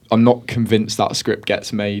that... I'm not convinced that script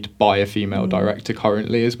gets made by a female director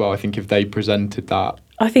currently as well. I think if they presented that...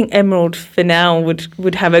 I think Emerald Fennell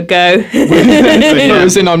would have a go.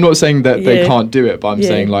 As in, I'm not saying that they can't do it, but I'm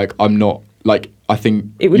saying like I'm not like I think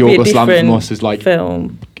Yorgos Lanthimos is like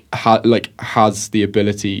film. Has the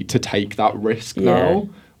ability to take that risk now,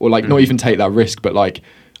 or like not even take that risk, but like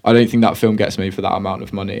I don't think that film gets made for that amount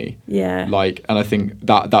of money. Yeah. Like, and I think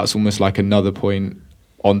that's almost like another point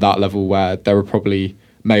on that level where there are probably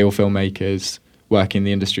male filmmakers working in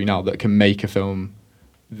the industry now that can make a film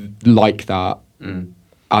like that.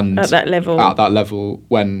 And at that level,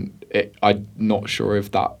 when I'm not sure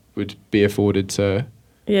if that would be afforded to.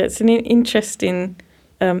 Yeah, it's an interesting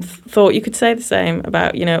thought. You could say the same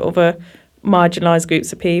about other marginalised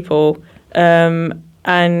groups of people, and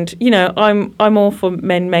I'm all for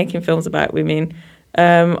men making films about women.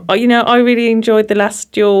 I really enjoyed The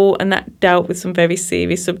Last Duel, and that dealt with some very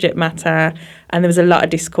serious subject matter, and there was a lot of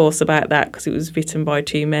discourse about that because it was written by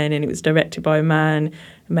two men and it was directed by a man,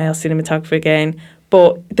 a male cinematographer again.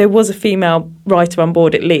 But there was a female writer on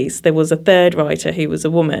board at least. There was a third writer who was a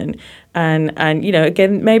woman. And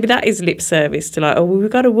again, maybe that is lip service to like, we've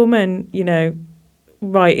got a woman,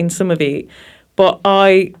 writing some of it. But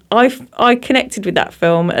I connected with that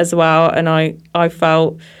film as well, and I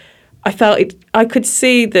felt it. I could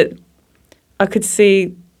see that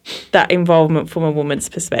involvement from a woman's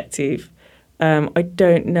perspective. I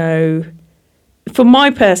don't know. From my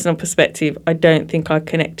personal perspective, I don't think I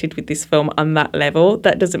connected with this film on that level.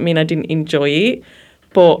 That doesn't mean I didn't enjoy it,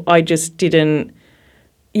 but I just didn't.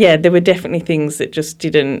 Yeah, there were definitely things that just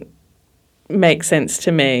didn't make sense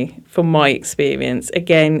to me from my experience.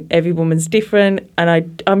 Again, every woman's different,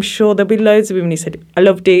 and I'm sure there'll be loads of women who said, I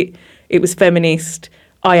loved it, it was feminist,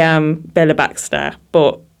 I am Bella Baxter,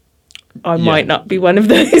 but I might not be one of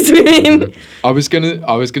those women. I was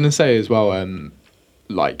gonna say as well,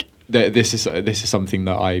 like this is something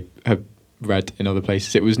that I have read in other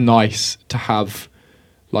places. It was nice to have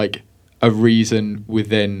like a reason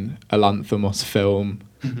within a Lanthimos film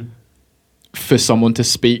for someone to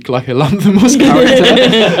speak like a Lanthimos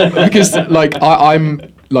character, because like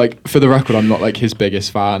I'm like, for the record, I'm not like his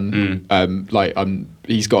biggest fan.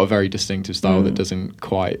 He's got a very distinctive style that doesn't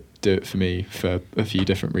quite do it for me for a few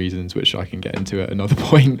different reasons, which I can get into at another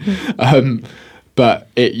point. But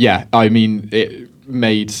it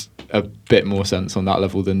made a bit more sense on that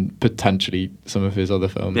level than potentially some of his other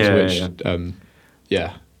films.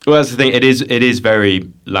 Well, that's the thing. It is very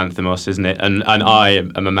Lanthimos, isn't it? And I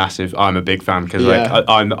am I'm a big fan because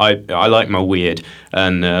I like my weird.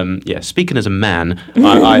 And speaking as a man,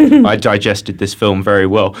 I digested this film very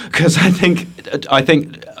well because I think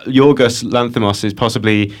Yorgos Lanthimos is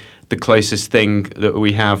possibly the closest thing that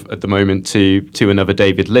we have at the moment to another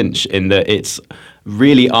David Lynch, in that it's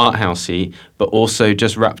really art housey, but also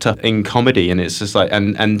just wrapped up in comedy, and it's just like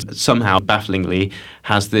and somehow bafflingly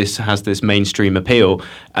has this mainstream appeal.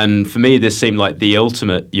 And for me, this seemed like the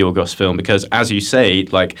ultimate Yorgos film because, as you say,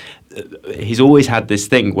 like he's always had this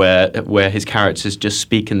thing where his characters just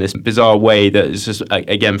speak in this bizarre way that is just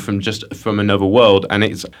again from another world, and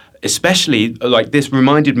it's especially like this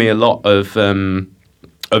reminded me a lot of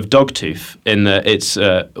Dogtooth, in that it's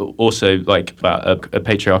also like about a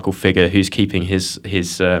patriarchal figure who's keeping his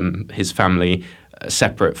family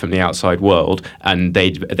separate from the outside world, and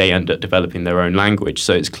they end up developing their own language.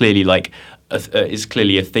 So it's clearly like a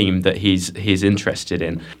theme that he's interested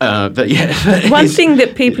in. But yeah, one thing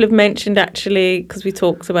that people have mentioned, actually, because we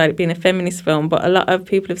talked about it being a feminist film, but a lot of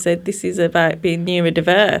people have said this is about being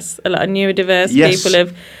neurodiverse. A lot of neurodiverse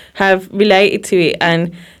people have related to it,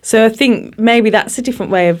 and so I think maybe that's a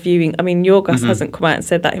different way of viewing. I mean, Yorgos hasn't come out and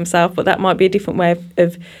said that himself, but that might be a different way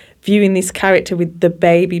of viewing this character with the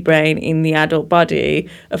baby brain in the adult body.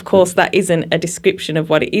 Of course, that isn't a description of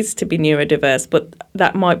what it is to be neurodiverse, but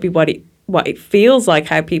that might be what it feels like,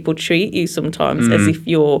 how people treat you sometimes as if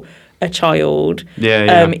you're a child,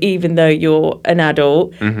 even though you're an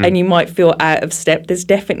adult, and you might feel out of step. There's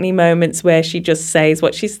definitely moments where she just says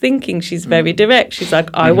what she's thinking. She's very direct. She's like,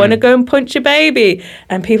 I want to go and punch a baby.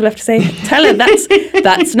 And people have to say, tell her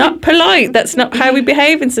that's not polite. That's not how we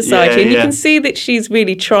behave in society. And you can see that she's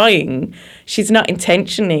really trying. She's not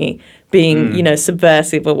intentionally being,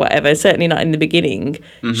 subversive or whatever. Certainly not in the beginning.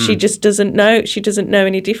 She just doesn't know. She doesn't know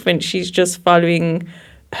any different. She's just following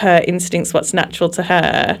her instincts, what's natural to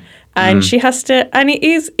her. And she has to, and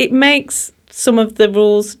it makes some of the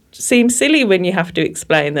rules seem silly when you have to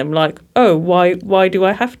explain them, like, oh, why do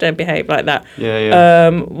I have to behave like that?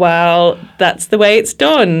 Well, that's the way it's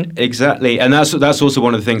done. Exactly. And that's also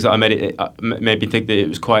one of the things that made me think that it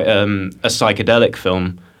was quite a psychedelic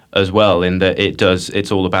film as well, in that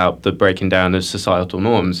it's all about the breaking down of societal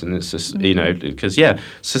norms, and it's just because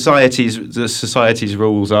society's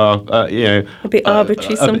rules are a bit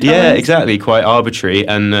arbitrary sometimes. Exactly, quite arbitrary,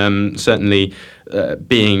 and certainly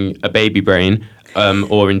being a baby brain.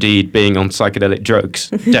 Or indeed being on psychedelic drugs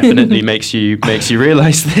definitely makes you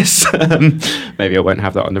realise this. Maybe I won't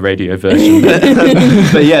have that on the radio version, but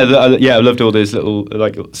I loved all those little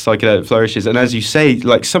like psychedelic flourishes, and as you say,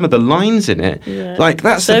 like some of the lines in it, like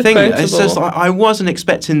that's so the thing. Quotable. It's just I wasn't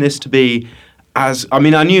expecting this to be I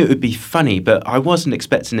knew it would be funny, but I wasn't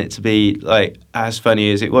expecting it to be like as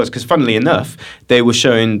funny as it was. Because funnily enough, they were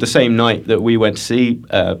showing the same night that we went to see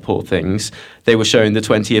Poor Things. They were showing the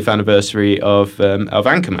 20th anniversary of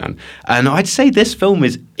Anchorman, and I'd say this film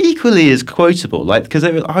is equally as quotable. Like because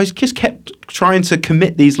I just kept trying to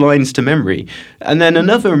commit these lines to memory, and then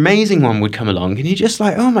another amazing one would come along, and you're just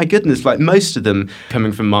like, oh my goodness! Like most of them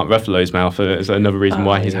coming from Mark Ruffalo's mouth is another reason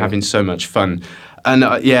why he's having so much fun. And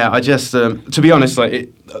I just, to be honest,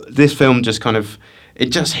 like this film just kind of,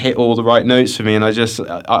 it just hit all the right notes for me. And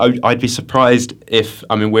I'd be surprised if,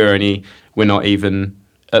 we're not even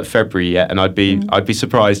at February yet, and I'd be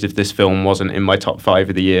surprised if this film wasn't in my top 5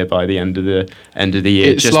 of the year by the end of the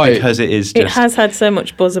year, it's just like, because it is. Just, it has had so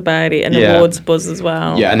much buzz about it, and awards buzz as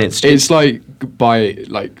well. Yeah, and it's like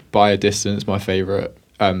by a distance my favourite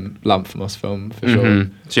Lanthimos film for sure.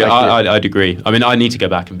 So I'd agree. I mean, I need to go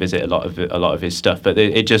back and visit a lot of his stuff, but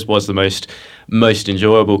it just was the most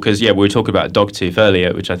enjoyable because we were talking about Dogtooth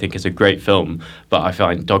earlier, which I think is a great film, but I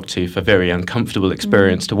find Dogtooth a very uncomfortable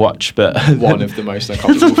experience to watch. But one of the most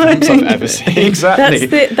uncomfortable films I've ever seen. Exactly.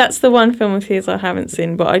 That's the one film of his I haven't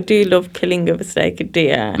seen, but I do love Killing of a Sacred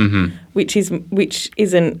Deer, which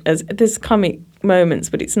isn't as there's comic moments,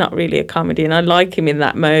 but it's not really a comedy, and I like him in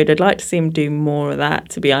that mode. I'd like to see him do more of that,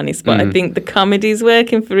 to be honest, but I think the comedy's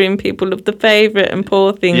working for him. People love The Favourite and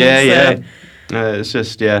Poor Things. It's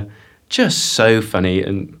just so funny,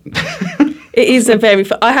 and it is a very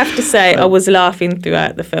I have to say I was laughing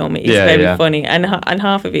throughout the film. It is very funny, and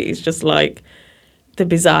half of it is just like the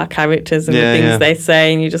bizarre characters and the things they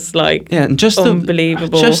say, and you're just like, and just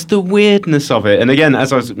unbelievable. Just the weirdness of it. And again,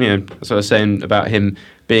 as I was saying about him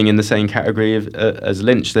being in the same category as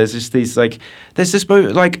Lynch, there's this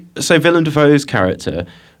moment, like, so Willem Dafoe's character,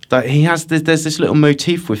 like there's this little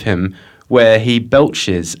motif with him where he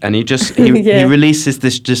belches and he releases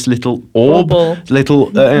this just little orb, and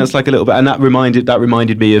it's like a little bit, and that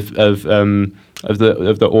reminded me of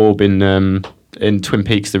the orb in Twin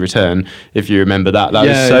Peaks: The Return, if you remember that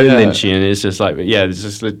was so Lynchian. It's just like there's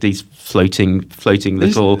just these floating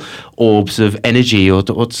little orbs of energy or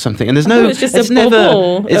something, and there's no. It's just a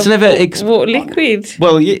bubble. It's never liquid.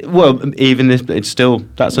 Well, even if it's still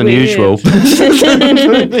that's unusual.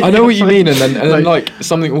 I know what you mean, and then like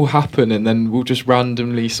something will happen, and then we'll just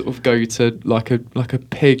randomly sort of go to like a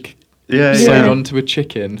pig. Sewn onto a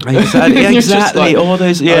chicken. Exactly. Like, all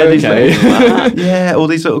those, all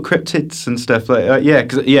these little cryptids and stuff like that.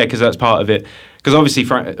 Because that's part of it. Because obviously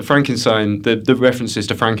Frankenstein, the references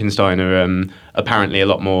to Frankenstein are apparently a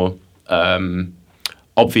lot more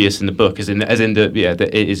obvious in the book, that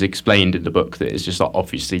it is explained in the book that it's just like,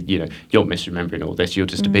 obviously, you're misremembering all this. You're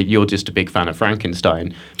just a big fan of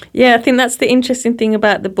Frankenstein. Yeah, I think that's the interesting thing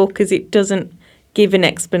about the book, is it doesn't give an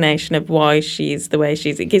explanation of why she's the way she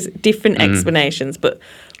is. It gives different explanations, but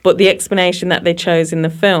the explanation that they chose in the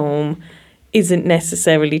film isn't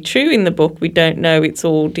necessarily true in the book. We don't know. It's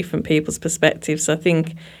all different people's perspectives. So I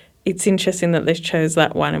think it's interesting that they chose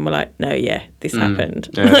that one and were like, no, this happened.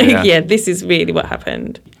 This is really what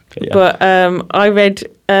happened. Yeah. But I read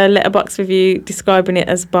a letterbox review describing it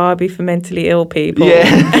as Barbie for mentally ill people.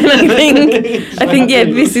 Yeah. And I think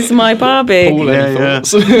this is my Barbie. Paul, any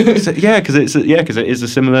thoughts? Because it is a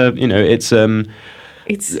similar, it's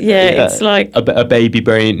like a baby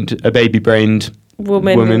brained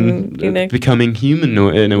woman becoming human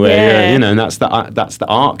in a way, and that's the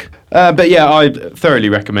arc. But I thoroughly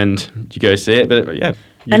recommend you go see it. But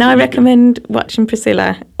and I recommend watching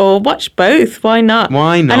Priscilla, or watch both. Why not?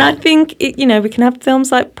 And I think we can have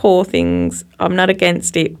films like Poor Things. I'm not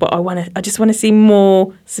against it, but I just want to see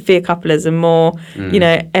more Sofia Coppola's and more,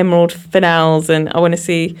 Emerald Fennell's, and I want to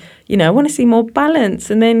see more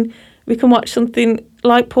balance. And then we can watch something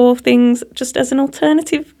like Poor Things just as an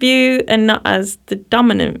alternative view and not as the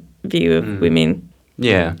dominant view of women.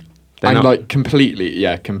 Yeah, and like completely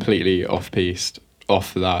off-piste.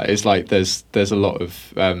 Off that, it's like there's a lot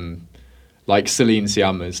of like Celine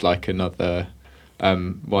Sciamma's like another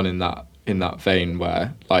one in that vein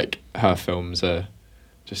where like her films are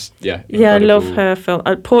just incredible. I love her film.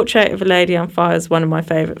 Portrait of a Lady on Fire is one of my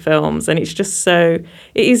favourite films, and it's just it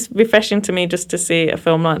is refreshing to me just to see a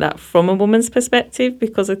film like that from a woman's perspective,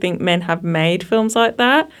 because I think men have made films like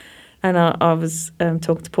that. And I was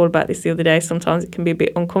talking to Paul about this the other day. Sometimes it can be a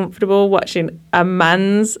bit uncomfortable watching a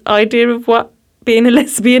man's idea of what being a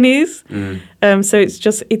lesbian is. So it's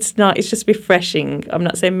just refreshing. I'm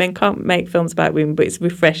not saying men can't make films about women, but it's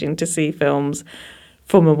refreshing to see films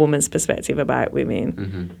from a woman's perspective about women.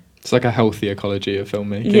 Mm-hmm. It's like a healthy ecology of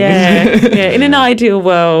filmmaking. Yeah. In an ideal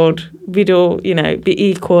world, we'd all, be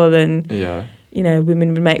equal, and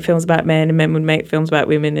women would make films about men and men would make films about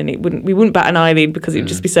women, and we wouldn't bat an eyelid because it would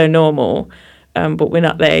just be so normal. But we're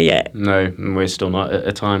not there yet. No, we're still not at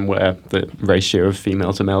a time where the ratio of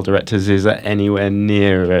female to male directors is at anywhere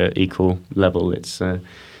near an equal level. It's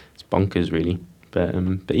bonkers, really.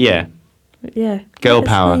 But yeah. Girl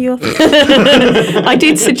power. I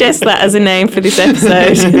did suggest that as a name for this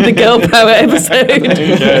episode, the Girl Power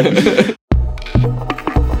episode.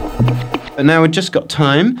 And now we've just got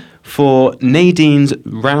time for Nadine's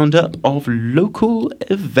roundup of local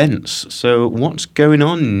events. So what's going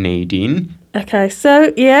on, Nadine? Okay,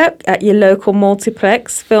 so at your local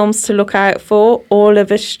multiplex, films to look out for: All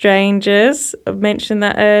of Us Strangers. I've mentioned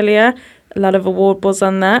that earlier. A lot of award buzz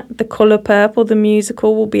on that. The Colour Purple, the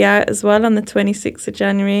musical, will be out as well on the 26th of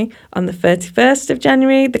January. On the 31st of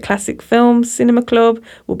January, the Classic Film Cinema Club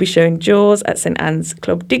will be showing Jaws at St Anne's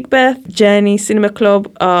Club Digbeth. Journey Cinema Club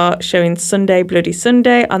are showing Sunday Bloody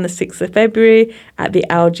Sunday on the 6th of February at the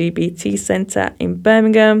LGBT Centre in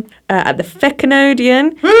Birmingham. At the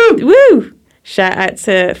Feckenodian. Woo! Shout out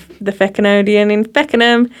to the Feckenodian in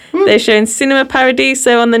Feckenham. They're showing Cinema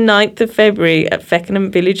Paradiso on the 9th of February at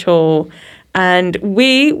Feckenham Village Hall. And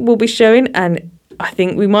we will be showing, and I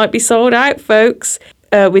think we might be sold out, folks.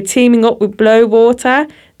 We're teaming up with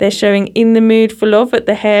Blowwater. They're showing In the Mood for Love at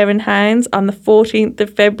the Hare and Hounds on the 14th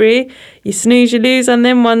of February. You snooze, you lose on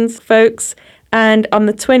them ones, folks. And on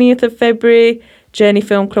the 20th of February, Journey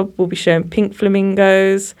Film Club will be showing Pink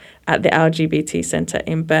Flamingos at the LGBT Centre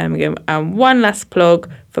in Birmingham. And one last plug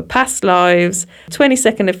for Past Lives,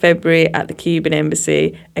 22nd of February at the Cuban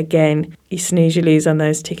Embassy. Again, you snooze, you lose on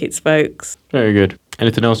those tickets, folks. Very good.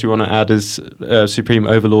 Anything else you want to add as Supreme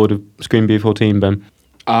Overlord of Screen B14, Ben?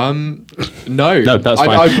 No. No, that's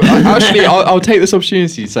fine. I'll take this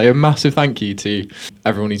opportunity to say a massive thank you to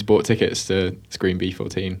everyone who's bought tickets to Screen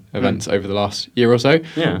B14 events over the last year or so.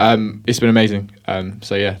 Yeah. It's been amazing.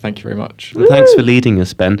 So yeah, thank you very much. Well, thanks for leading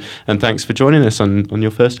us, Ben, and thanks for joining us on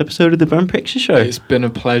your first episode of the Brum Picture Show. It's been a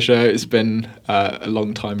pleasure. It's been a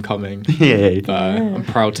long time coming. Yeah. I'm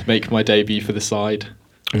proud to make my debut for the side.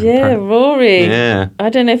 Yeah, Rory. Yeah. I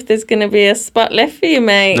don't know if there's going to be a spot left for you,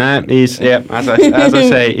 mate. Nah, as I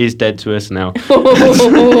say, he's dead to us now.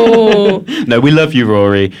 No, we love you,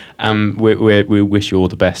 Rory. We wish you all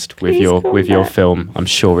the best with your film. I'm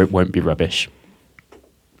sure it won't be rubbish.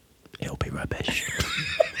 It'll be rubbish.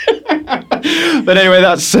 But anyway,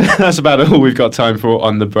 that's about all we've got time for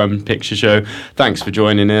on the Brum Picture Show. Thanks for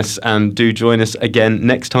joining us, and do join us again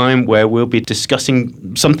next time where we'll be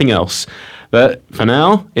discussing something else. But for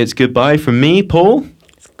now, it's goodbye from me, Paul.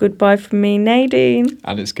 It's goodbye from me, Nadine.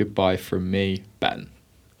 And it's goodbye from me, Ben.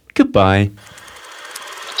 Goodbye.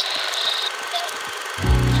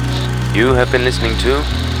 You have been listening to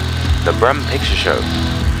The Brum Picture Show,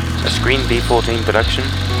 a Screen B14 production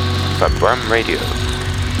for Brum Radio.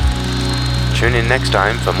 Tune in next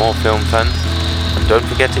time for more film fun, and don't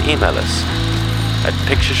forget to email us at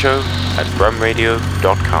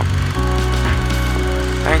pictureshow@brumradio.com.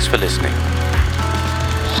 Thanks for listening.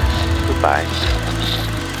 Goodbye.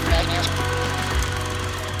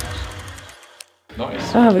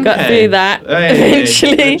 Nice. Oh, we got through that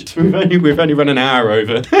eventually. We've only run an hour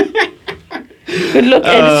over. Good luck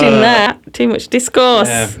editing that. Too much discourse.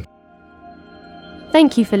 Yeah.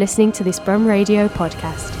 Thank you for listening to this Brum Radio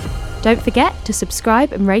podcast. Don't forget to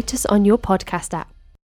subscribe and rate us on your podcast app.